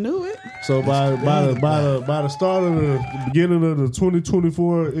 I knew it. So by the start of the beginning of the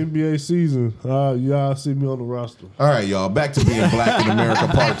 2024 NBA season, y'all see me on the roster. All right, y'all. Back to being black in America,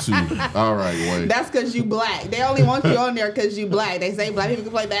 part 2. All right, Wade. That's because you black. They only want you on there because you black. They say black people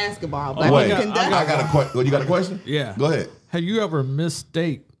can play basketball. Black Wait, people can dunk. I got a question. You got a question? Yeah. Go ahead. Have you ever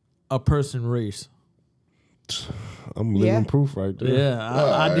mistake a person race? I'm living Yeah. proof right there. Yeah, I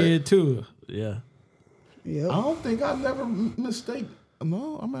Alright. did too. Yeah. Yep. I don't think I never mistake.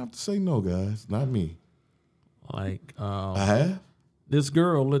 No, I'm going to have to say no, guys. Not me. Like I have? this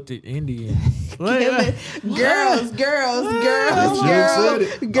girl looked at Indian. Girls. said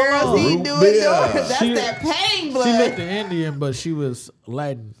it. Girls, he Root do beer. it. That's She- that pain She blood. looked at Indian, but she was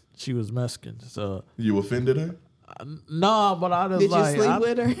Latin. She was Mexican. So You offended her? no, but I just Did you like sleep I,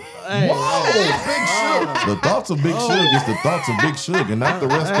 with her? Hey, Big Shug. The thoughts of Big Shug is the thoughts of Big Shug and not the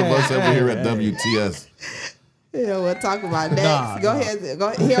rest of us over here at WTS. Yeah, we'll talk about next. Nah, Go nah. ahead. Go.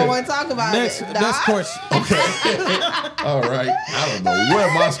 He don't want to talk about next it. next question. All right. I don't know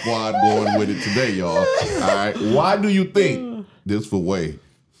where my squad going with it today, y'all. All right. Why do you think this for Way?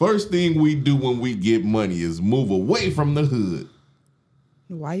 First thing we do when we get money is move away from the hood.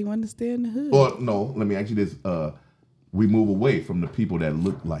 Why you want to stay in the hood? Or no, let me ask you this. We move away from the people that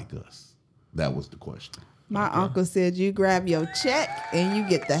look like us. That was the question. My uncle said you grab your check and you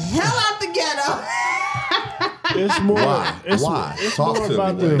get the hell out the ghetto. It's more. Why? It's, Why? It's Talk more to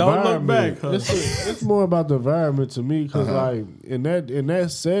about me, the man. Don't look environment. back, huh? It's more about the environment to me because, like, in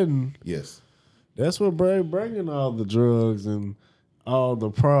that setting, Yes. that's what bringing all the drugs and all the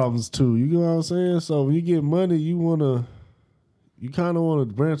problems to. You know what I'm saying? So when you get money, you kind of want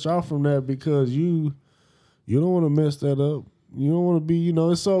to branch off from that because you don't want to mess that up. You don't want to be.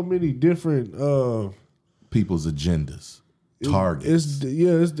 It's so many different. People's agendas, targets.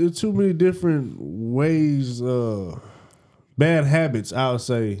 It's too many different ways bad habits, I would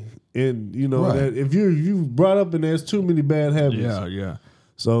say. And you know, Right. that if you brought up and there's too many bad habits. Yeah.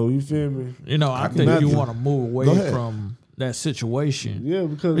 So you feel me? You know, I think imagine. you want to move Go away ahead. from that situation. Yeah,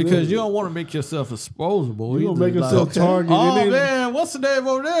 because You don't want to make yourself exposable. you either. gonna make yourself Like, target. oh and then, man, what's the name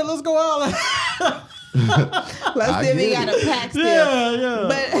over there? Let's go out. Let's see if we get got a pack still. yeah.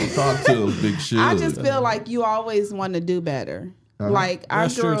 But Talk to us, Big Shug. I just feel like you always want to do better. Like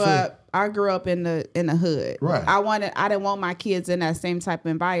That's true, too. I grew up in the hood. Right. I didn't want my kids in that same type of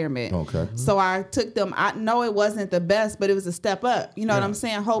environment. Okay. So I took them. I know it wasn't the best, but it was a step up. You know what I'm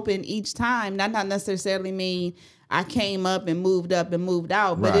saying? Hoping each time, not necessarily mean I came up and moved out,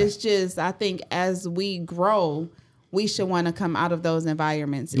 but Right. it's just I think as we grow, we should want to come out of those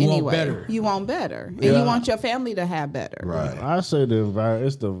environments You want anyway. better. You want better, and you want your family to have better. Right. I say the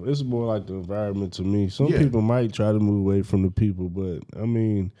environment. It's more like the environment to me. Some Yeah. people might try to move away from the people, but I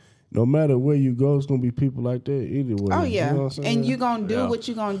mean, no matter where you go, it's gonna be people like that either way. Oh yeah, You know what I'm saying? and you gonna do what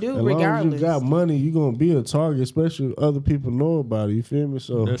you gonna do as regardless. long as you got money, you gonna be a target, especially if other people know about it. You feel me?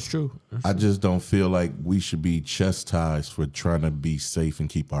 So That's true. I just don't feel like we should be chastised for trying to be safe and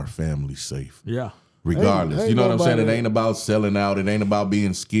keep our family safe. Yeah. Regardless, Ain't you know what I'm saying? It nobody- ain't about selling out. It ain't about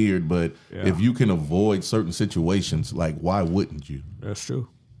being scared. But if you can avoid certain situations, like why wouldn't you? That's true.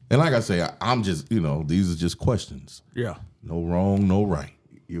 And like I say, I'm just, these are just questions. Yeah. No wrong, no right.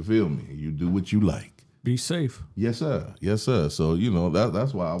 You feel me? You do what you like. Be safe. Yes, sir. Yes, sir. So,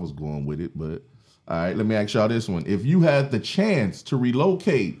 that's why I was going with it. But all right, let me ask y'all this one. If you had the chance to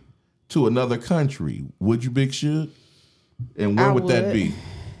relocate to another country, would you, Big Shug? And where I would that would. be?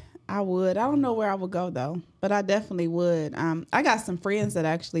 I would. I don't know where I would go though, but I definitely would. I got some friends that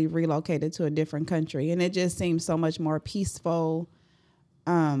actually relocated to a different country, and it just seems so much more peaceful.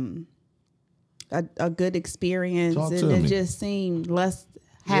 A good experience, Talk and to it me. just seemed less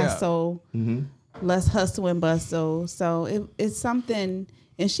hassle, less hustle and bustle. So it's something.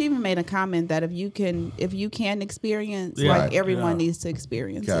 And she even made a comment that if you can experience, Yeah. like everyone Yeah. needs to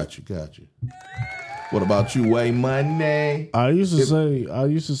experience it. Got you. What about you, Way Money? I used to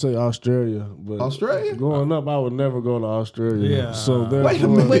say Australia, but Australia? growing up, I would never go to Australia. Yeah. So Wait a therefore,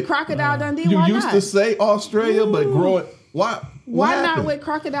 minute. With Crocodile Dundee, You why used not? to say Australia, but growing why? What Why not happened? with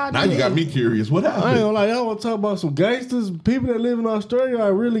Crocodile Now Dundee? you got me curious. What I ain't happened? gonna lie, y'all want to talk about some gangsters? People that live in Australia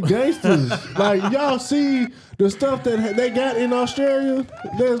are really gangsters. Like y'all see the stuff that they got in Australia.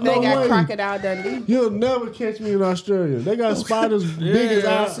 There's They no got way Crocodile Dundee. you'll never catch me in Australia. They got spiders big as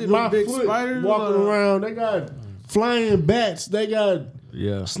I see my those big foot spiders, walking around. They got flying bats. They got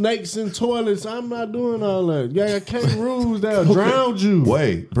Yeah. snakes in toilets. I'm not doing all that. You got kangaroos that'll drown you.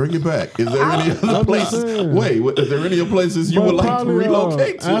 Wait, bring it back. Is there any other I'm just places? saying. Wait, is there any other places you But would like to probably,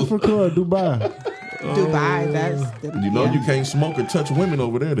 relocate to? Africa or Dubai. Dubai, that's the, You know yeah. you can't smoke or touch women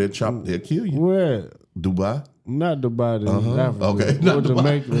over there. They'll kill you. Where? Dubai. Not Dubai, then Africa. Okay, Or not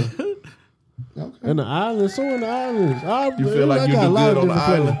Dubai. Jamaica. And the islands, so in the islands. You feel like you do good on the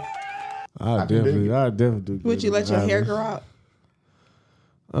island? I dig it. definitely do good. Would you on let the your hair islands. grow out?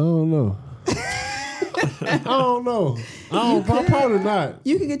 I don't know. Probably not.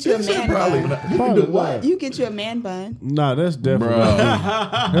 You could get you a man Probably bun. not. You can Probably do what? not. You get you a man bun. Nah, that's definitely. Bro.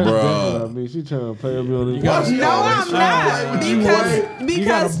 I Bro. mean, she trying to play me on this. Watch No, out. I'm not. would you Because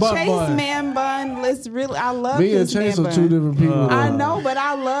got a butt Chase bun. man bun is really. I love Me and his Chase man are bun. two different people. I know, but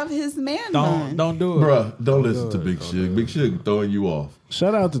I love his man bun. Don't do it. Bruh, don't listen to Big Shug. Big Shug throwing you off.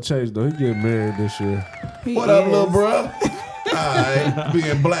 Shout out to Chase though. He getting married this year. He What up, is. little bruh? All right,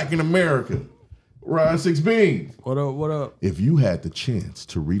 being black in America. Ryan Six Beans. What up? What up? If you had the chance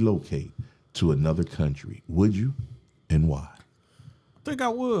to relocate to another country, would you and why? I think I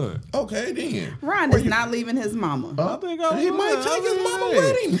would. Okay, then. Ron is not leaving his mama. I think I He would. might take his mama Hey.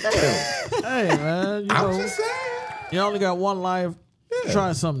 with him. Hell, Hey, man. You I'm know, just saying. you only got one life. Yeah.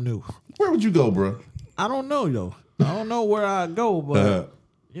 Try something new. Where would you go, bro? I don't know, though. I don't know where I go, but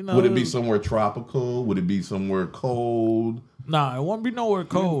you know, Would it be somewhere tropical? Would it be somewhere cold? Nah, it won't be nowhere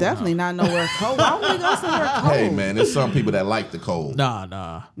cold. Definitely not nowhere cold. Why would we go somewhere cold? Hey, man, there's some people that like the cold.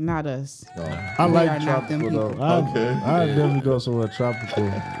 Nah. Not us. I We like are not them tropical though. people. Okay. I'd definitely go somewhere tropical.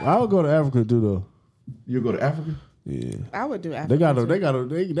 I would go to Africa too though. You go to Africa? Yeah. I would do Africa.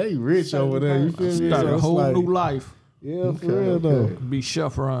 They rich over there. You feel me? Start So a it's whole like- new life. Yeah, for real though. Be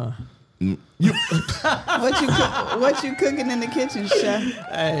chef Ron. What you cooking in the kitchen, chef?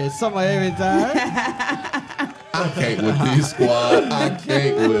 Hey, somebody every time. I can't with these squad. I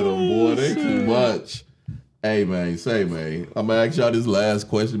can't with them, boy. They too much. Hey, man, I'm going to ask y'all this last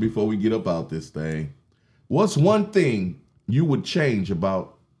question before we get up out this thing. What's one thing you would change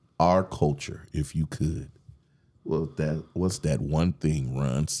about our culture if you could? What's that one thing,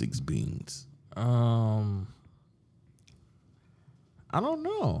 Ron Six Beans? I don't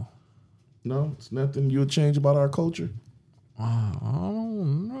know. No, it's nothing you would change about our culture. I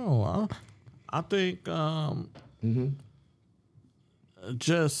don't know. I think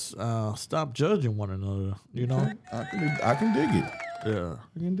just stop judging one another. You know. I can dig it. Yeah.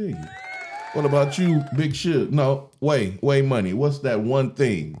 I can dig it. What about you, Big Shug? No, way money. What's that one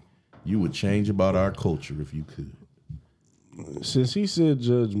thing you would change about our culture if you could? Since he said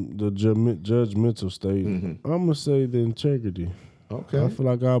judgmental state, I'm gonna say the integrity. Okay. I feel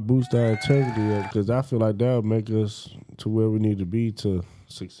like I'll boost our integrity up because I feel like that'll make us to where we need to be to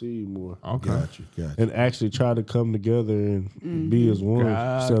succeed more. Okay. Gotcha. And actually try to come together and be as one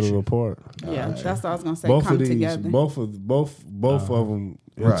instead of apart. Yeah, that's what I was gonna say. Both Come of these, together. both of them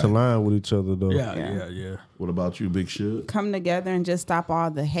Right. interline with each other though. Yeah. What about you, Big Shug? Come together and just stop all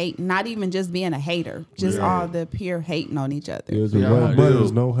the hate. Not even just being a hater, just all the pure hating on each other. Yeah, no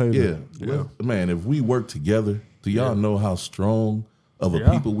brothers, no haters. Yeah. Man, if we work together, do y'all know how strong of a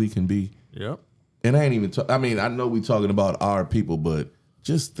people we can be? Yep. And I ain't even I know we talking about our people, but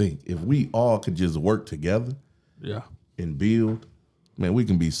just think, if we all could just work together and build, man, we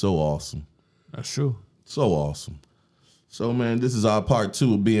can be so awesome. That's true. So awesome. So, man, this is our part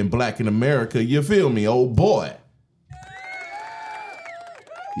 2 of being black in America. You feel me, old boy?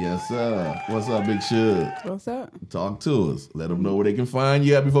 Yes, sir. What's up, Big Shug? What's up? Talk to us. Let them know where they can find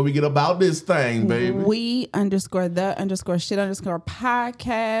you at before we get about this thing, baby.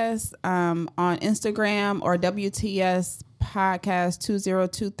 We_the_shit_podcast on Instagram or WTS podcast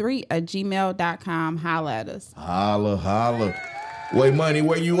 2023@gmail.com. Holla at us. Holla. Way Money,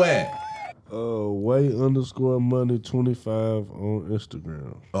 where you at? Way_money25 on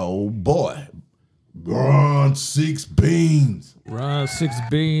Instagram. Oh, boy. Ron 6 Beans. Ron 6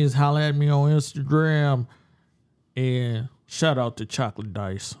 Beans. Holla at me on Instagram. And shout out to Chocolate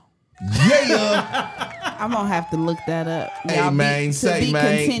Dice. Yeah. I'm gonna have to look that up. Hey, Y'all man,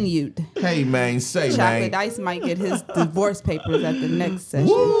 continued. Hey, man, say, Chocolate man. Dice might get his divorce papers at the next session.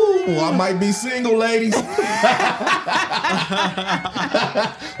 Woo, I might be single, ladies.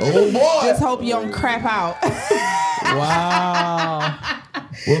 Oh, boy. Just hope you don't crap out. Wow.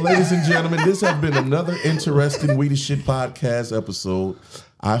 Well, ladies and gentlemen, this has been another interesting We the Shit podcast episode.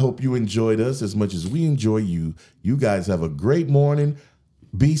 I hope you enjoyed us as much as we enjoy you. You guys have a great morning.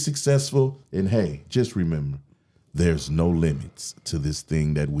 Be successful. And hey, just remember, there's no limits to this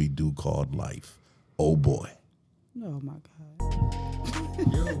thing that we do called life. Oh, boy. Oh, my God.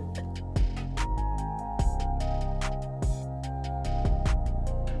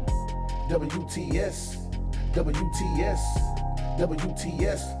 WTS,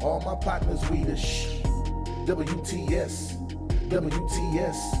 all my partners we the sh. WTS,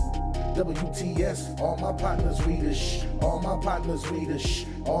 all my partners we the sh. All my partners we the sh.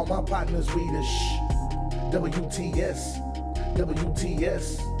 All my partners we the sh. WTS,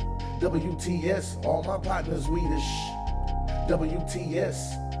 all my partners we the sh.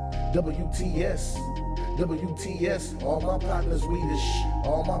 WTS, all my partners we the sh.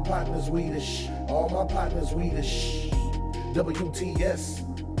 All my partners we the sh. All my partners we the sh. WTS,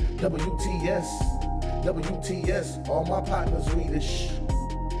 all my partners we the sh.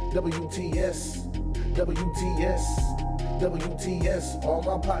 WTS, all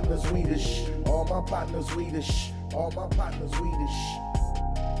my partners we the sh. All my partners we the sh. All my partners we the sh.